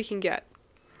see what we can get.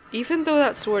 Even though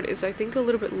that sword is, I think, a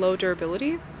little bit low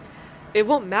durability, it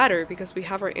won't matter because we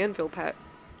have our anvil pet.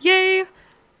 Yay!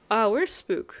 Where's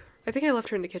Spook? I think I left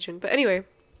her in the kitchen. But anyway,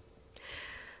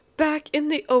 back in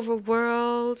the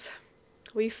overworld,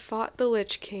 we fought the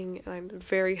Lich King, and I'm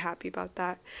very happy about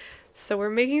that. So we're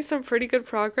making some pretty good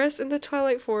progress in the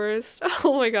Twilight Forest.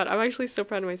 Oh my god, I'm actually so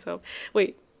proud of myself.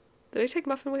 Wait, did I take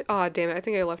Muffin with? Aw, damn it, I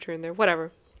think I left her in there.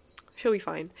 Whatever. She'll be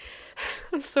fine.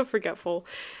 I'm so forgetful.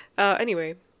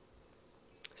 Anyway.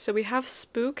 So we have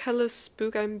Spook. Hello,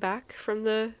 Spook. I'm back from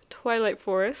the Twilight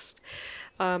Forest.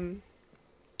 And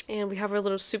we have our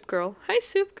little soup girl. Hi,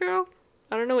 soup girl.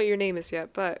 I don't know what your name is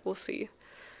yet, but we'll see.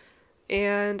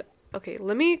 And Okay,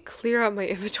 let me clear out my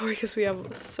inventory because we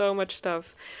have so much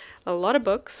stuff. A lot of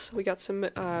books. We got some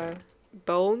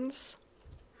bones.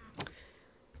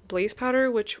 Blaze powder,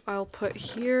 which I'll put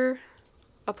here.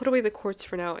 I'll put away the quartz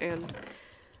for now, and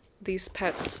these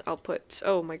pets I'll put...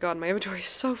 Oh my god, my inventory is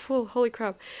so full. Holy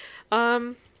crap.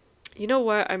 You know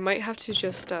what? I might have to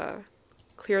just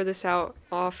clear this out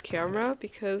off camera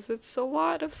because it's a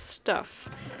lot of stuff.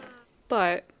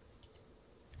 But...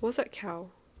 What was that cow?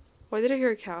 Why did I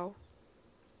hear a cow?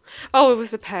 Oh, it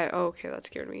was a pet. Oh, okay, that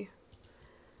scared me.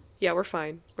 Yeah, we're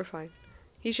fine. We're fine.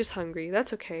 He's just hungry.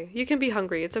 That's okay. You can be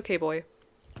hungry. It's okay, boy.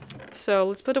 So,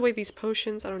 let's put away these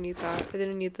potions. I don't need that. I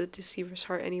didn't need the Deceiver's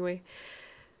Heart anyway.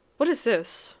 What is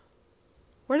this?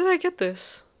 Where did I get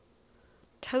this?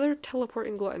 Tether, teleport,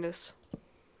 and gluttonous.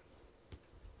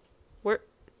 Where?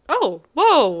 Oh!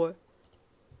 Whoa!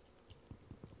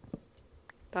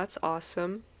 That's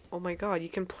awesome. Oh my god, you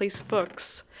can place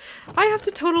books. I have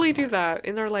to totally do that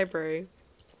in our library.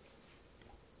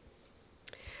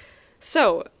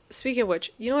 So, speaking of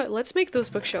which, you know what? Let's make those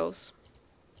bookshelves.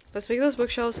 Let's make those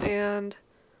bookshelves and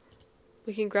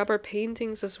we can grab our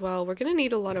paintings as well. We're gonna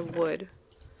need a lot of wood.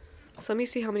 So let me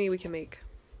see how many we can make.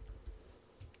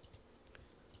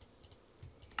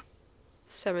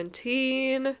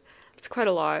 17. That's quite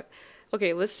a lot.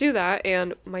 Okay, let's do that.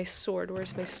 And my sword.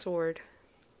 Where's my sword?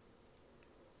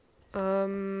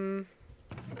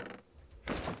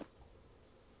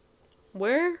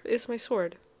 Where is my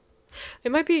sword?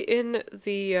 It might be in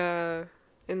the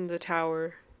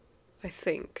tower, I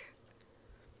think.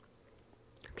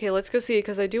 Okay, let's go see it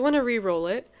because I do want to re-roll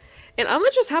it. And I'm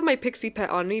gonna just have my pixie pet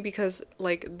on me because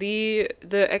like the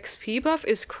XP buff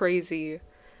is crazy.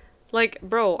 Like,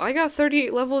 bro, I got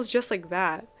 38 levels just like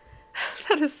that.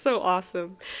 That is so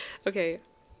awesome. Okay,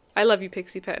 I love you,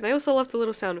 pixie pet. And I also love the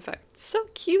little sound effect. So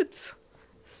cute.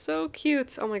 So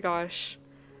cute. Oh my gosh.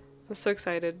 I'm so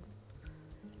excited.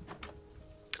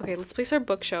 Okay, let's place our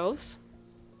bookshelves.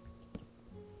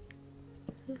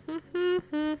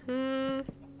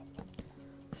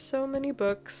 So many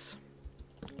books.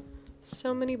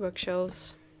 So many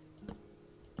bookshelves.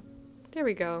 There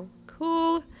we go.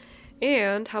 Cool.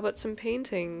 And how about some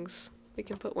paintings? We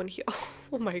can put one here.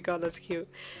 Oh my god, that's cute.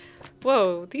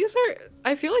 Whoa, these are...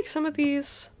 I feel like some of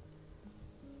these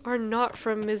are not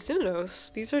from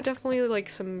Mizuno's. These are definitely like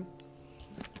some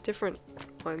different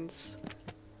ones.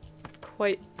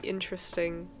 Quite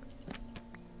interesting.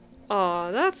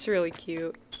 Aw, that's really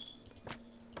cute.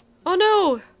 Oh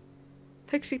no!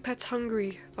 Pixie Pet's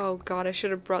hungry. Oh god, I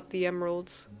should have brought the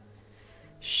emeralds.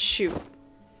 Shoot.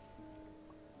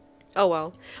 Oh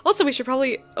well. Also, we should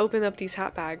probably open up these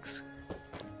hat bags.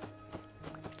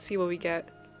 See what we get.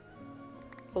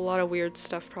 A lot of weird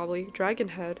stuff, probably. Dragon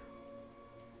head.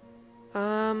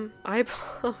 Eyeball.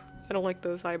 I don't like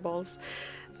those eyeballs.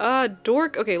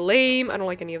 Dork. Okay, lame. I don't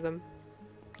like any of them.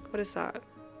 What is that?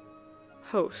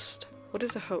 Host. What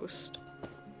is a host?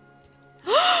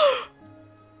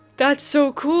 That's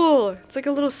so cool! It's like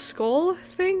a little skull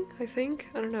thing, I think?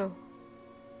 I don't know.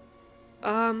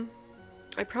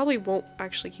 I probably won't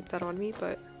actually keep that on me,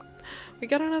 but we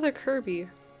got another Kirby.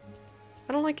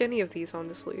 I don't like any of these,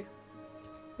 honestly.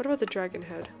 What about the dragon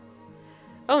head?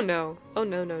 Oh no. Oh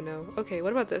no, no, no. Okay,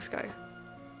 what about this guy?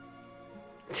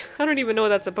 I don't even know what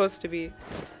that's supposed to be.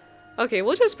 Okay,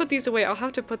 we'll just put these away. I'll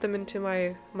have to put them into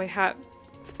my hat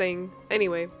thing.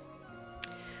 Anyway.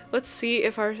 Let's see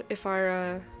if our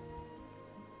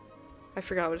I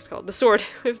forgot what it's called. The sword.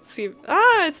 Let's see.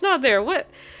 Ah, it's not there. What?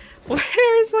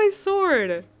 Where's my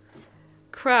sword?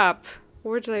 Crap.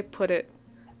 Where did I put it?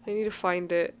 I need to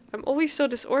find it. I'm always so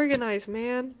disorganized,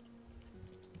 man.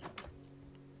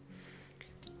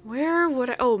 Where would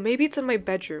I... Oh, maybe it's in my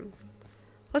bedroom.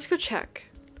 Let's go check.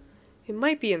 It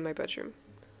might be in my bedroom.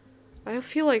 I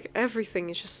feel like everything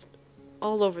is just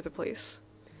all over the place.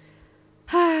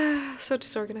 Ah, so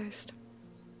disorganized.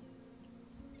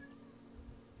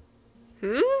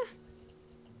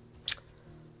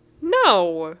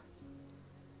 No!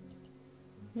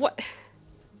 What?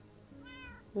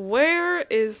 Where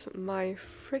is my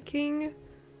freaking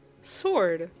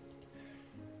sword?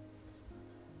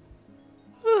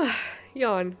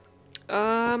 Yawn.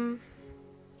 Damn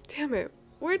it.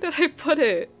 Where did I put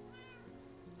it?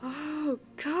 Oh,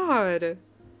 God.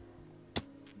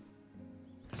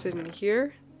 Is it in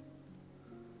here?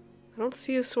 I don't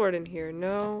see a sword in here.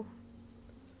 No.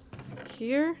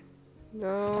 Here?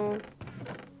 No.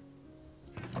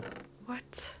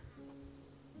 What?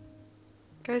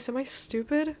 Guys, am I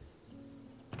stupid?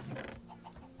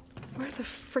 Where the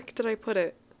frick did I put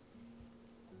it?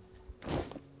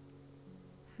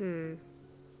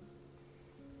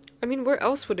 I mean, where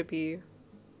else would it be?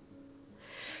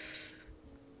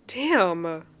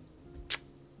 Damn.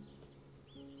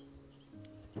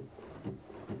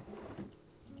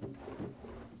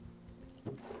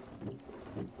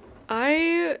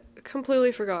 I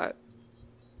completely forgot.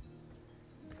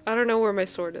 I don't know where my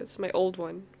sword is. My old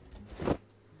one.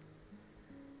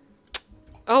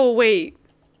 Oh, wait.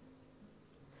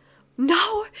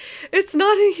 No! It's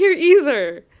not in here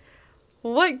either!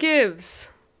 What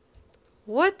gives?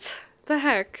 What the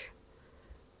heck?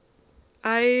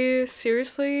 I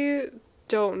seriously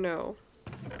don't know.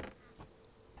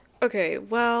 Okay,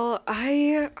 well,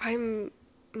 I'm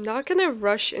not gonna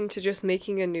rush into just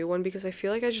making a new one because I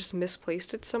feel like I just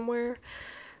misplaced it somewhere.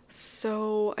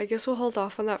 So I guess we'll hold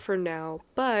off on that for now.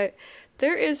 But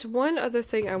there is one other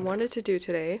thing I wanted to do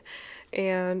today.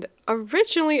 And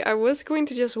originally I was going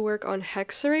to just work on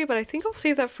hexery, but I think I'll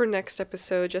save that for next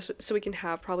episode just so we can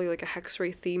have probably like a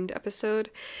hexery themed episode.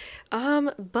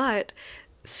 But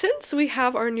since we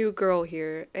have our new girl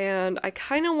here, and I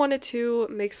kind of wanted to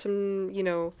make some, you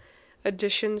know,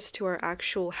 additions to our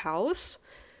actual house,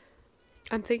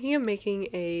 I'm thinking of making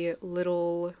a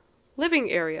little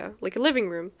living area, like a living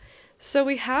room. So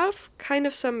we have kind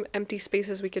of some empty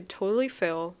spaces we could totally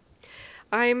fill.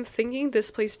 I'm thinking this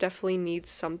place definitely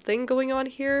needs something going on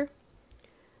here.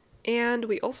 And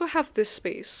we also have this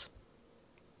space.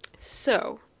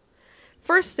 So,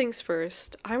 first things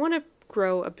first, I want to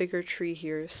grow a bigger tree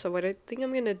here. So what I think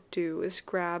I'm going to do is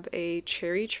grab a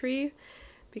cherry tree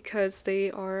because they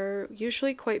are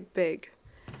usually quite big.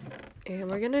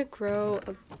 And we're going to grow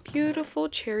a beautiful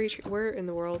cherry tree. Where in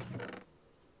the world?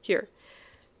 Here.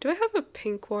 Do I have a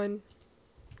pink one?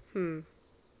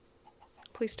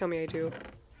 Please tell me I do.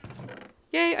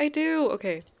 Yay, I do!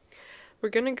 Okay. We're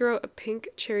gonna grow a pink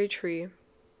cherry tree.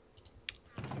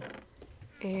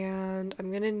 And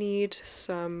I'm gonna need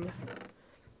some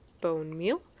bone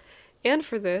meal. And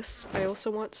for this, I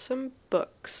also want some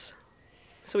books.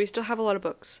 So we still have a lot of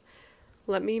books.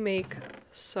 Let me make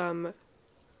some,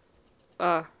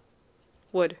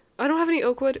 wood. I don't have any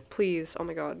oak wood. Please. Oh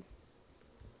my god.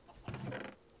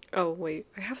 Oh, wait.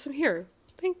 I have some here.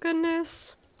 Thank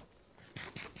goodness.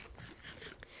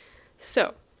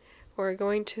 So, we're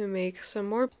going to make some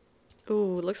more.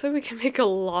 Ooh, looks like we can make a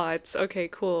lot. Okay,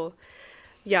 cool.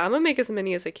 Yeah, I'm gonna make as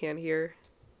many as I can here.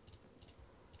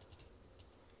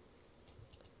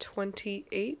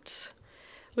 28.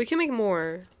 We can make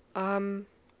more. I'll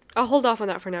hold off on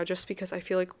that for now just because I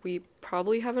feel like we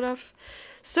probably have enough.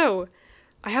 So,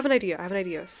 I have an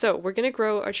idea. So, we're gonna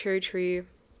grow our cherry tree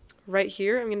right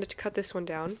here. I'm gonna cut this one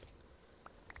down.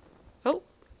 Oh,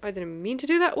 I didn't mean to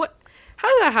do that. What? How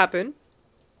did that happen?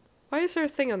 Why is there a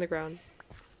thing on the ground?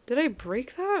 Did I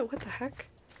break that? What the heck?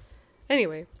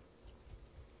 Anyway.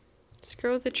 Let's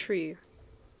grow the tree.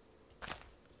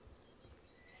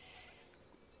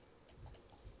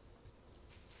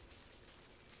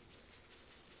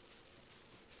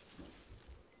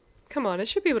 Come on, it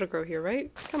should be able to grow here,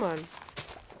 right? Come on.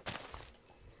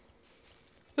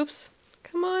 Oops.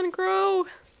 Come on, grow!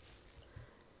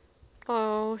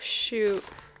 Oh, shoot.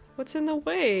 What's in the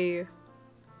way?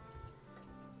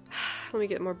 Let me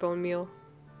get more bone meal.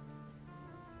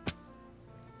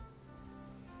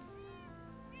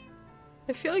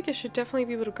 I feel like it should definitely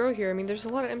be able to grow here. I mean, there's a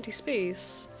lot of empty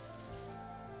space.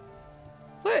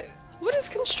 What? What is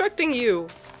constructing you?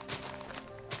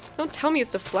 Don't tell me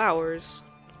it's the flowers.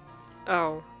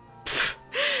 Oh.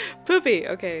 Poopy!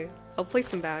 Okay, I'll place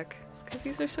them back. Because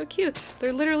these are so cute.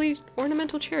 They're literally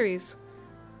ornamental cherries.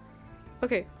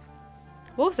 Okay.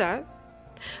 What was that?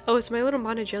 Oh, it's my little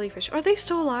mana jellyfish. Are they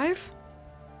still alive?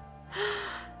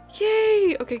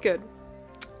 Yay! Okay, good.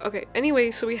 Okay, anyway,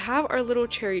 so we have our little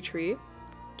cherry tree.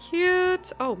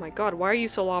 Cute! Oh my god, why are you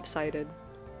so lopsided?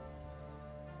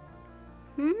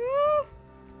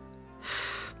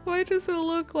 Why does it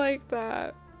look like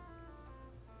that?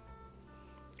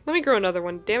 Let me grow another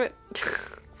one, damn it.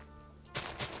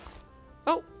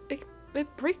 Oh, it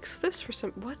breaks this for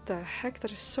some- what the heck?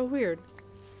 That is so weird.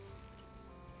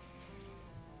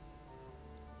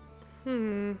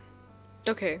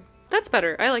 Okay, that's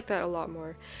better. I like that a lot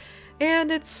more.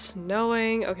 And it's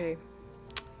snowing. Okay.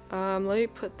 Let me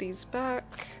put these back.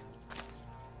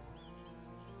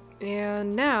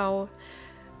 And now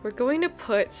we're going to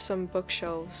put some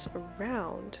bookshelves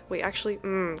around. Wait, actually,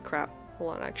 crap.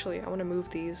 Hold on, actually, I want to move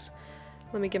these.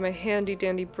 Let me get my handy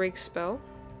dandy break spell.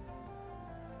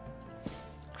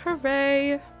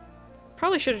 Hooray!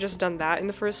 Probably should have just done that in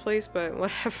the first place, but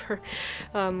whatever.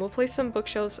 We'll place some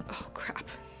bookshelves. Oh crap,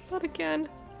 not again.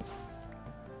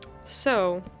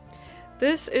 So,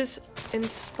 this is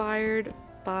inspired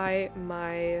by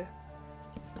my,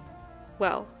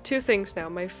 well, two things now.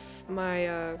 My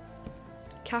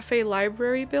cafe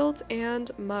library built and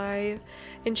my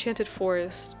enchanted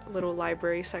forest little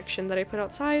library section that I put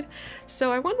outside.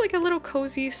 So I want like a little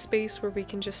cozy space where we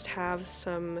can just have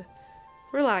some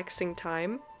relaxing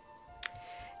time.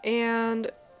 And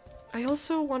I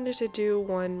also wanted to do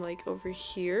one like over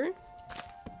here.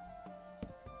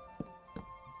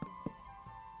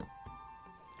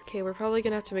 Okay, we're probably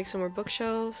gonna have to make some more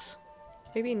bookshelves.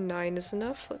 Maybe 9 is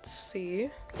enough, let's see.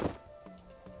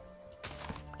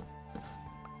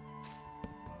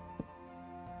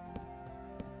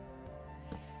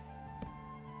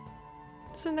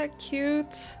 Isn't that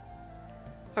cute?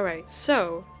 Alright,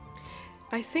 so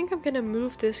I think I'm gonna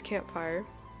move this campfire.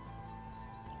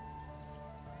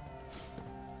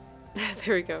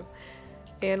 There we go.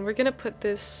 And we're gonna put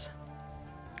this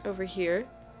over here.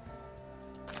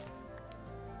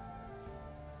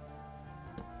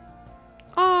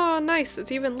 Oh, nice!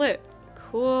 It's even lit.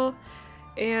 Cool.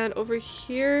 And over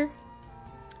here...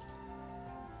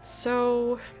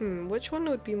 So, which one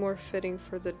would be more fitting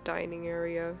for the dining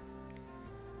area?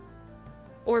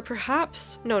 Or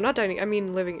perhaps... No, not dining, I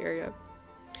mean living area.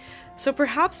 So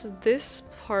perhaps this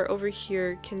part over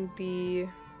here can be...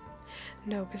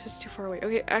 No, because it's too far away.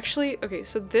 Okay, actually, okay,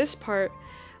 so this part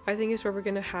I think is where we're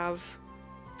gonna have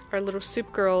our little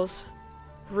soup girl's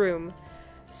room.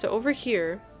 So over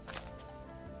here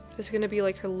is gonna be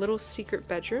like her little secret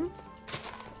bedroom.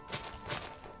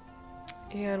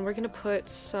 And we're gonna put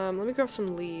some, let me grab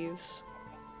some leaves.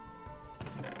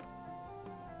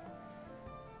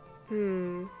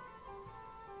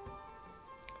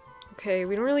 Okay,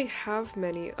 we don't really have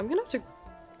many. I'm gonna have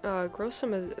to grow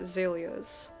some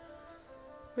azaleas.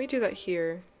 Let me do that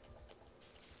here.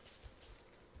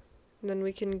 And then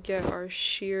we can get our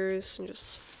shears and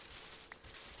just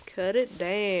cut it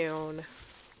down.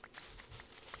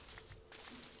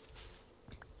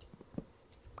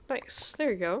 Nice,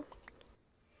 there you go.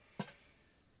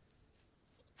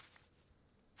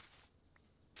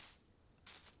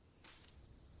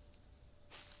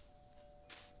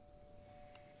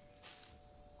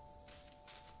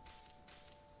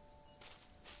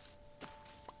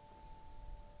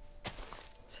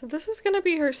 So this is gonna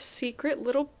be her secret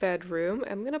little bedroom.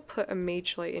 I'm gonna put a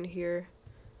mage light in here.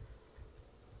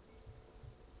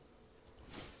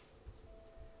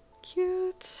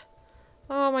 Cute.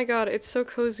 Oh my god, it's so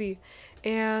cozy.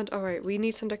 And alright, we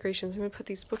need some decorations. I'm gonna put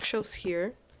these bookshelves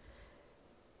here.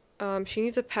 She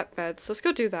needs a pet bed, so let's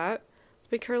go do that.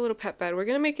 Let's make her a little pet bed. We're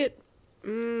gonna make it,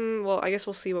 well, I guess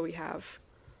we'll see what we have.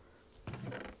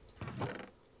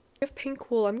 We have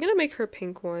pink wool. I'm gonna make her a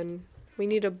pink one. We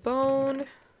need a bone.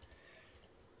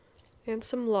 And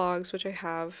some logs, which I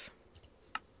have.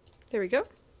 There we go.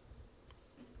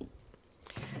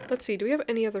 Let's see, do we have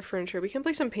any other furniture? We can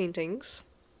place some paintings.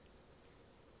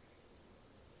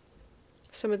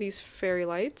 Some of these fairy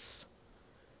lights.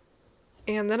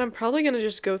 And then I'm probably gonna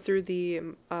just go through the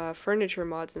furniture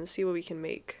mods and see what we can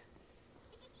make.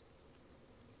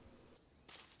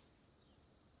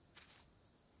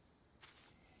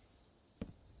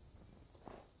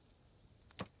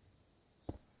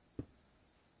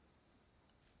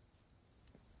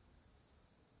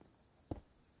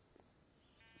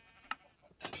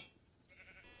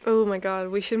 Oh my god,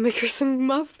 we should make her some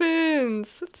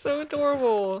muffins! That's so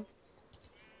adorable!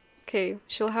 Okay,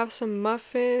 she'll have some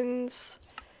muffins.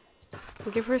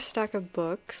 We'll give her a stack of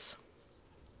books.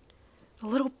 A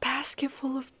little basket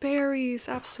full of berries,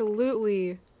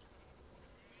 absolutely!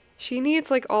 She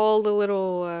needs like all the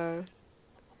little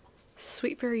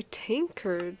sweet berry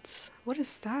tankards. What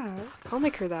is that? I'll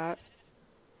make her that.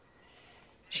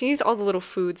 She needs all the little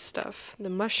food stuff.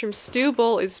 The mushroom stew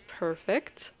bowl is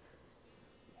perfect.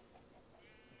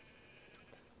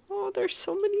 Oh, there's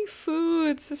so many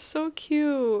foods. It's so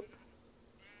cute.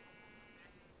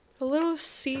 A little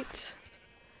seat.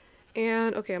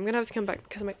 And, okay, I'm gonna have to come back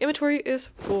because my inventory is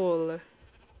full.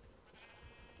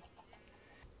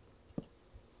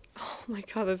 Oh my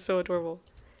god, that's so adorable.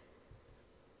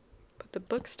 Put the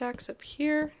book stacks up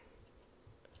here.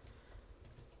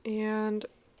 And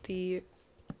the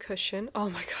cushion. Oh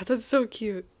my god, that's so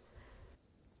cute.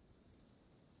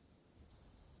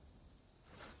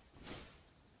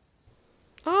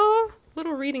 Oh,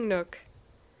 little reading nook.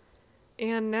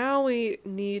 And now we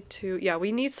need to, yeah,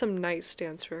 we need some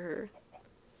nightstands for her.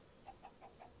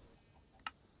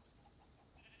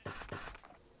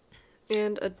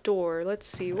 And a door. Let's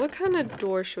see, what kind of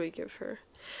door should we give her?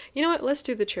 You know what, let's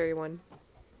do the cherry one.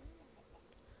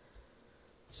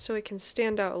 So it can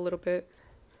stand out a little bit.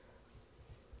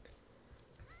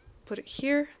 Put it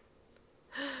here.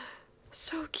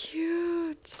 So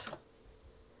cute!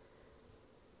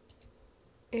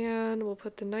 And we'll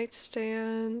put the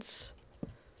nightstands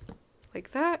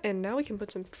Like that, and now we can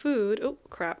put some food. Oh,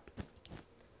 crap.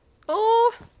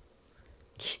 Oh,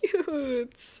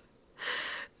 cute.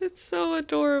 It's so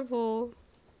adorable.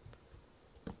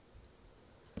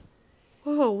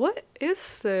 Whoa, what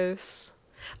is this?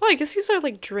 Oh, I guess these are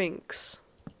like drinks.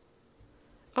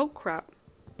 Oh, crap.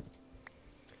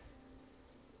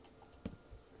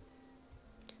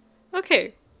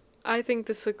 Okay, I think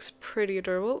this looks pretty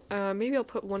adorable. Maybe I'll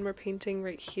put one more painting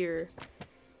right here.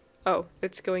 Oh,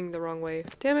 it's going the wrong way.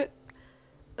 Damn it.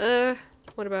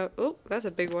 What about... Oh, that's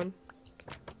a big one.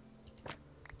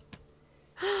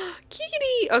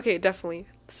 Kitty! Okay, definitely.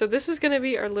 So this is gonna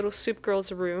be our little soup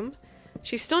girl's room.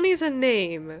 She still needs a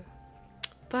name,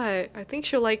 but I think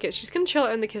she'll like it. She's gonna chill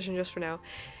out in the kitchen just for now.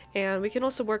 And we can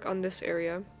also work on this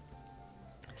area.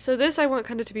 So this I want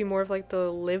kind of to be more of like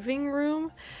the living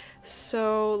room.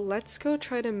 So let's go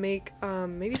try to make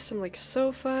maybe some like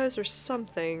sofas or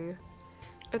something.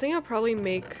 I think I'll probably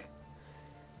make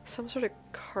some sort of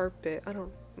carpet. I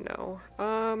don't know.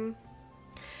 I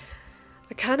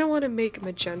kind of want to make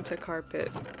magenta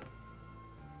carpet.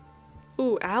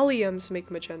 Ooh, alliums make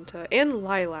magenta. And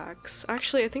lilacs.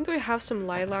 Actually, I think we have some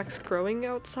lilacs growing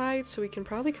outside, so we can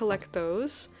probably collect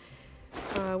those.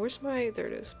 Where's my... There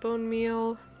it is. Bone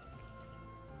meal.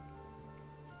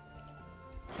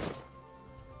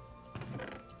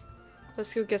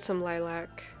 Let's go get some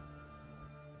lilac.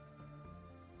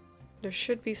 There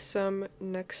should be some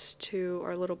next to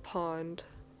our little pond.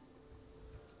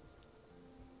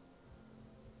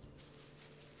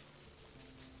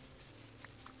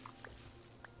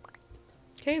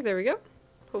 Okay, there we go.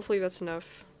 Hopefully that's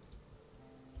enough.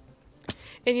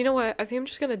 And you know what? I think I'm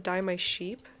just gonna dye my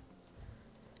sheep.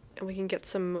 And we can get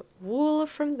some wool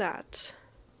from that.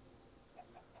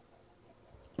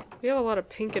 We have a lot of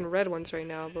pink and red ones right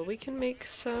now, but we can make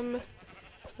some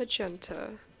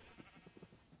magenta.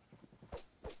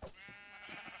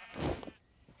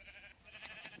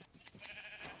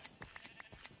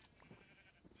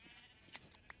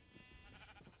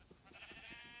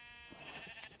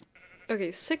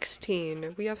 Okay,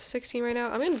 16. We have 16 right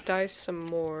now. I'm gonna dye some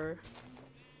more.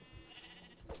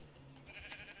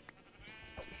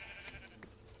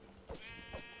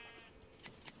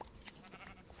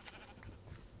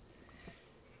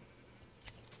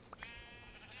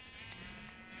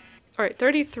 Alright,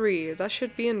 33. That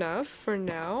should be enough for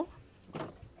now.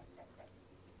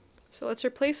 So let's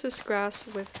replace this grass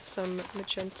with some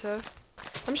magenta.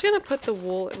 I'm just gonna put the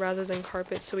wool rather than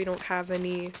carpet so we don't have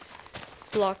any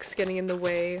blocks getting in the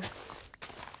way.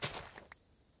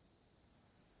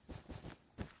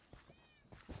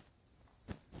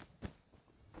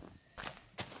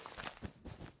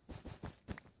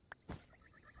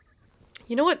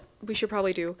 You know what we should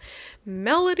probably do?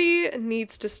 Melody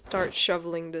needs to start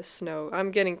shoveling this snow.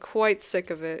 I'm getting quite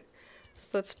sick of it.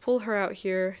 So let's pull her out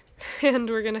here and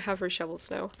we're gonna have her shovel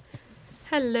snow.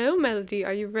 Hello, Melody.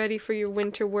 Are you ready for your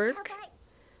winter work? Okay.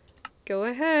 Go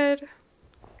ahead.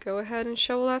 Go ahead and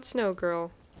shovel that snow,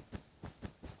 girl.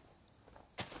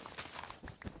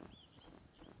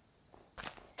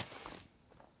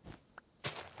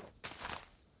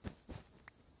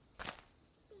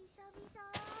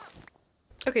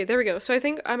 Okay, there we go. So I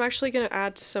think I'm actually gonna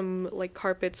add some like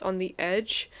carpets on the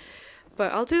edge,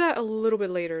 but I'll do that a little bit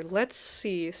later. Let's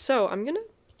see. So I'm gonna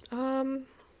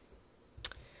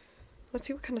let's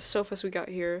see what kind of sofas we got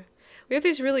here. We have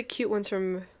these really cute ones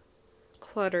from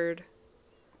Cluttered.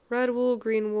 Red wool,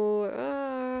 green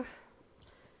wool,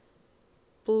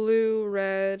 blue,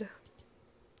 red.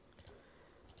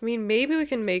 I mean, maybe we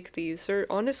can make these. They're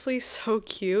honestly so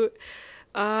cute.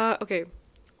 Okay.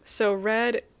 So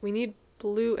red, we need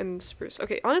blue and spruce.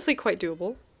 Okay, honestly quite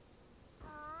doable.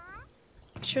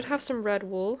 Should have some red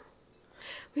wool.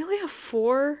 We only have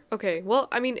 4? Okay, well,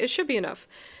 I mean, it should be enough.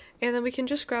 And then we can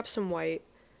just grab some white.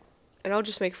 And I'll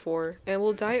just make 4. And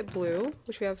we'll dye it blue,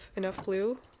 which we have enough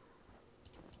blue.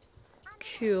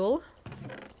 Cool.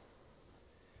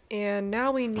 And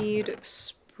now we need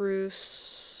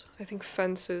spruce, I think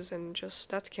fences and just,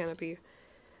 that's canopy.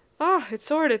 Ah, it's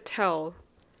so hard to tell.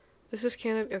 This is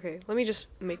canopy. Okay, let me just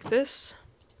make this.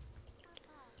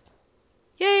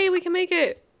 Yay, we can make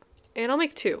it! And I'll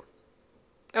make 2.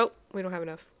 Oh, we don't have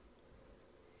enough.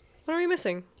 What are we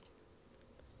missing?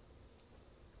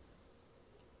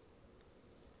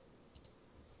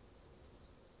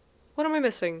 What am I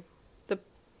missing? The...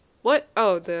 What?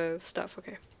 Oh, the stuff.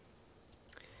 Okay.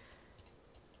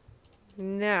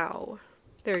 Now.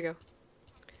 There we go.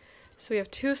 So we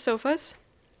have 2 sofas.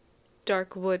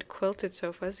 Dark wood quilted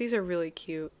sofas. These are really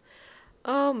cute.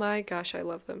 Oh my gosh, I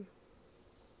love them.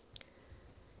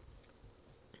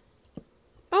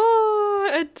 Oh,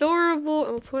 adorable.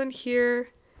 And we'll put in here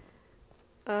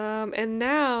And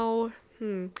now,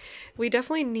 we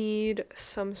definitely need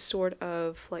some sort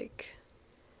of like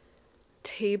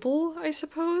table, I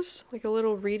suppose, like a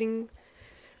little reading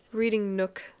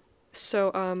nook.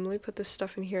 So let me put this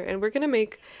stuff in here, and we're gonna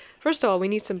make, first of all, we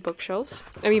need some bookshelves.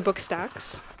 I mean book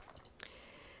stacks.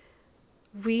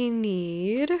 We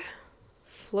need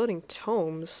floating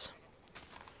tomes.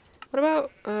 What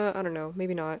about, I don't know,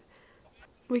 maybe not.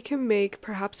 We can make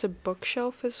perhaps a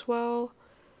bookshelf as well.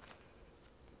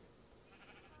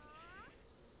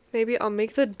 Maybe I'll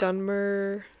make the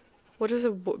Dunmer. What does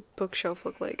a bookshelf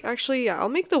look like? Actually, yeah, I'll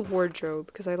make the wardrobe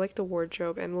because I like the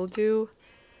wardrobe, and we'll do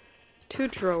 2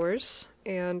 drawers.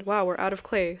 And wow, we're out of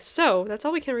clay. So that's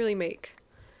all we can really make.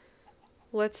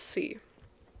 Let's see.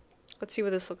 Let's see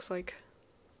what this looks like.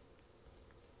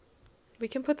 We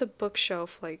can put the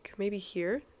bookshelf like maybe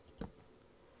here.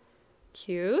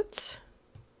 Cute.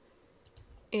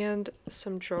 And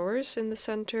some drawers in the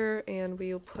center, and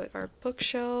we'll put our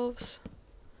bookshelves.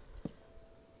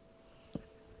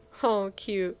 Oh,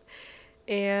 cute.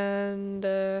 And,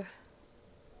 oh,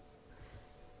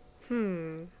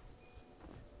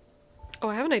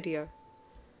 I have an idea.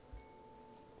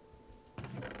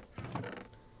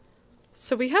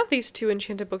 So we have these 2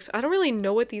 enchanted books. I don't really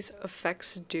know what these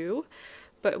effects do,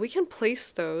 but we can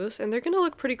place those, and they're gonna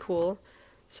look pretty cool.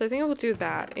 So I think I will do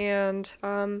that, and,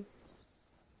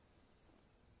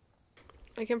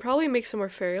 I can probably make some more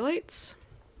fairy lights.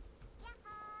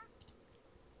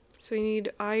 So we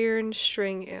need iron,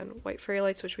 string, and white fairy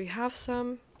lights, which we have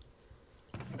some.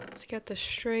 Let's get the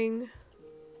string.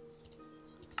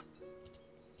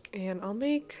 And I'll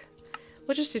make,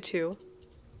 we'll just do 2.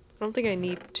 I don't think I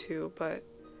need 2, but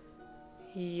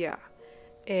yeah.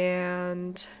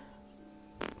 And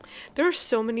there are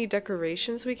so many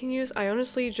decorations we can use. I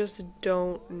honestly just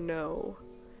don't know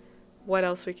what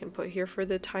else we can put here for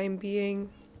the time being.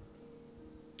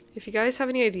 If you guys have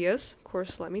any ideas, of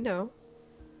course, let me know.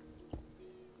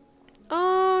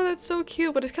 Oh, that's so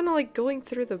cute, but it's kind of like going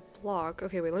through the block.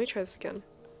 Okay, wait, let me try this again.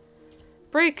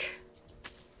 Break!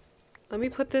 Let me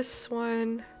put this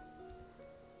one...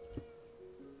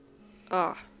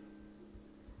 Ah.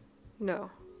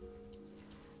 No.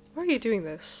 Why are you doing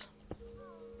this?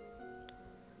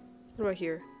 What about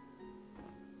here?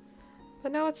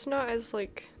 But now it's not as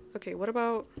like... Okay, what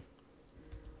about...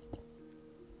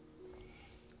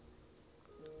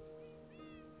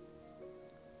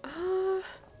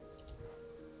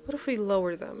 What if we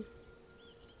lower them?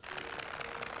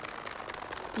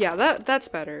 Yeah, that's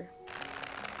better.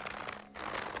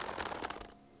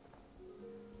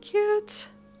 Cute!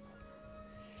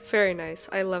 Very nice.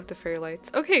 I love the fairy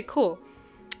lights. Okay, cool.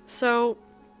 So,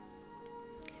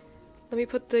 let me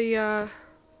put the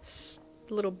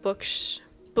little books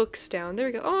down. There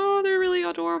we go. Oh, they're really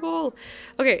adorable!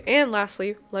 Okay, and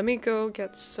lastly, let me go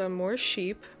get some more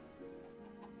sheep.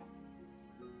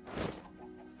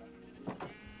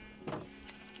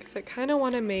 Because I kind of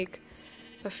want to make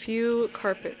a few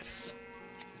carpets.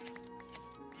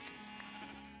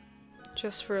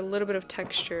 Just for a little bit of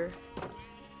texture.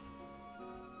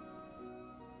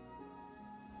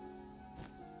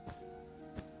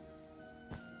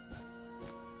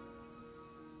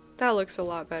 That looks a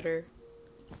lot better.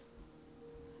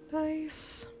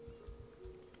 Nice.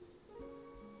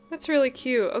 That's really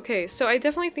cute. Okay, so I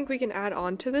definitely think we can add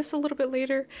on to this a little bit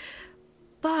later.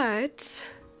 But,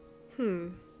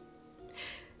 one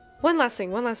last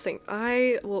thing.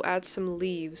 I will add some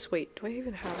leaves. Wait, do I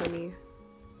even have any?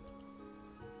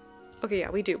 Okay, yeah,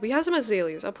 we do. We have some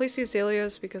azaleas. I'll place the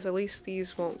azaleas because at least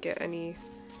these won't get any...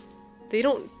 They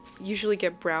don't usually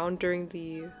get brown during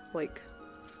the, like,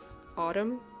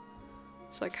 autumn.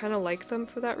 So I kind of like them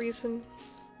for that reason.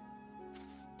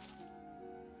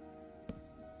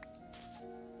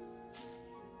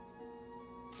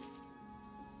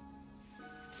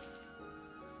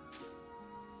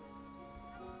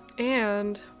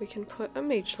 And we can put a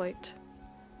mage light.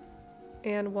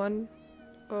 And one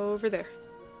over there.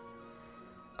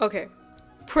 Okay,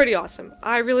 pretty awesome.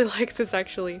 I really like this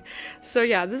actually. So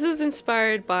yeah, this is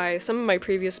inspired by some of my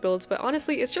previous builds, but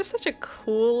honestly, it's just such a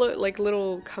cool, like,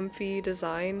 little comfy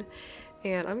design.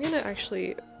 And I'm gonna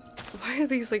actually... Why are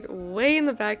these, like, way in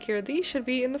the back here? These should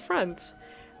be in the front,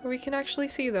 where we can actually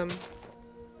see them.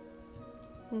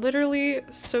 Literally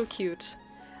so cute.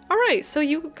 Alright, so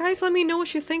you guys let me know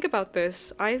what you think about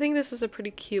this. I think this is a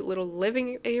pretty cute little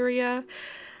living area.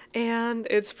 and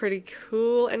it's pretty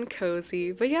cool and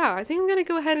cozy. But yeah, I think I'm gonna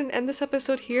go ahead and end this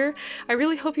episode here. I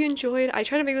really hope you enjoyed. I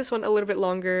try to make this one a little bit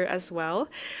longer as well.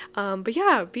 But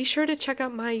yeah, be sure to check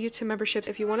out my YouTube memberships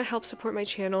if you want to help support my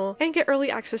channel and get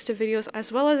early access to videos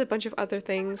as well as a bunch of other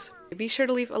things. Be sure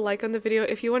to leave a like on the video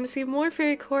if you want to see more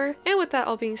fairycore. And with that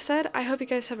all being said, I hope you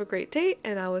guys have a great day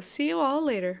and I will see you all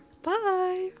later.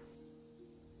 Bye!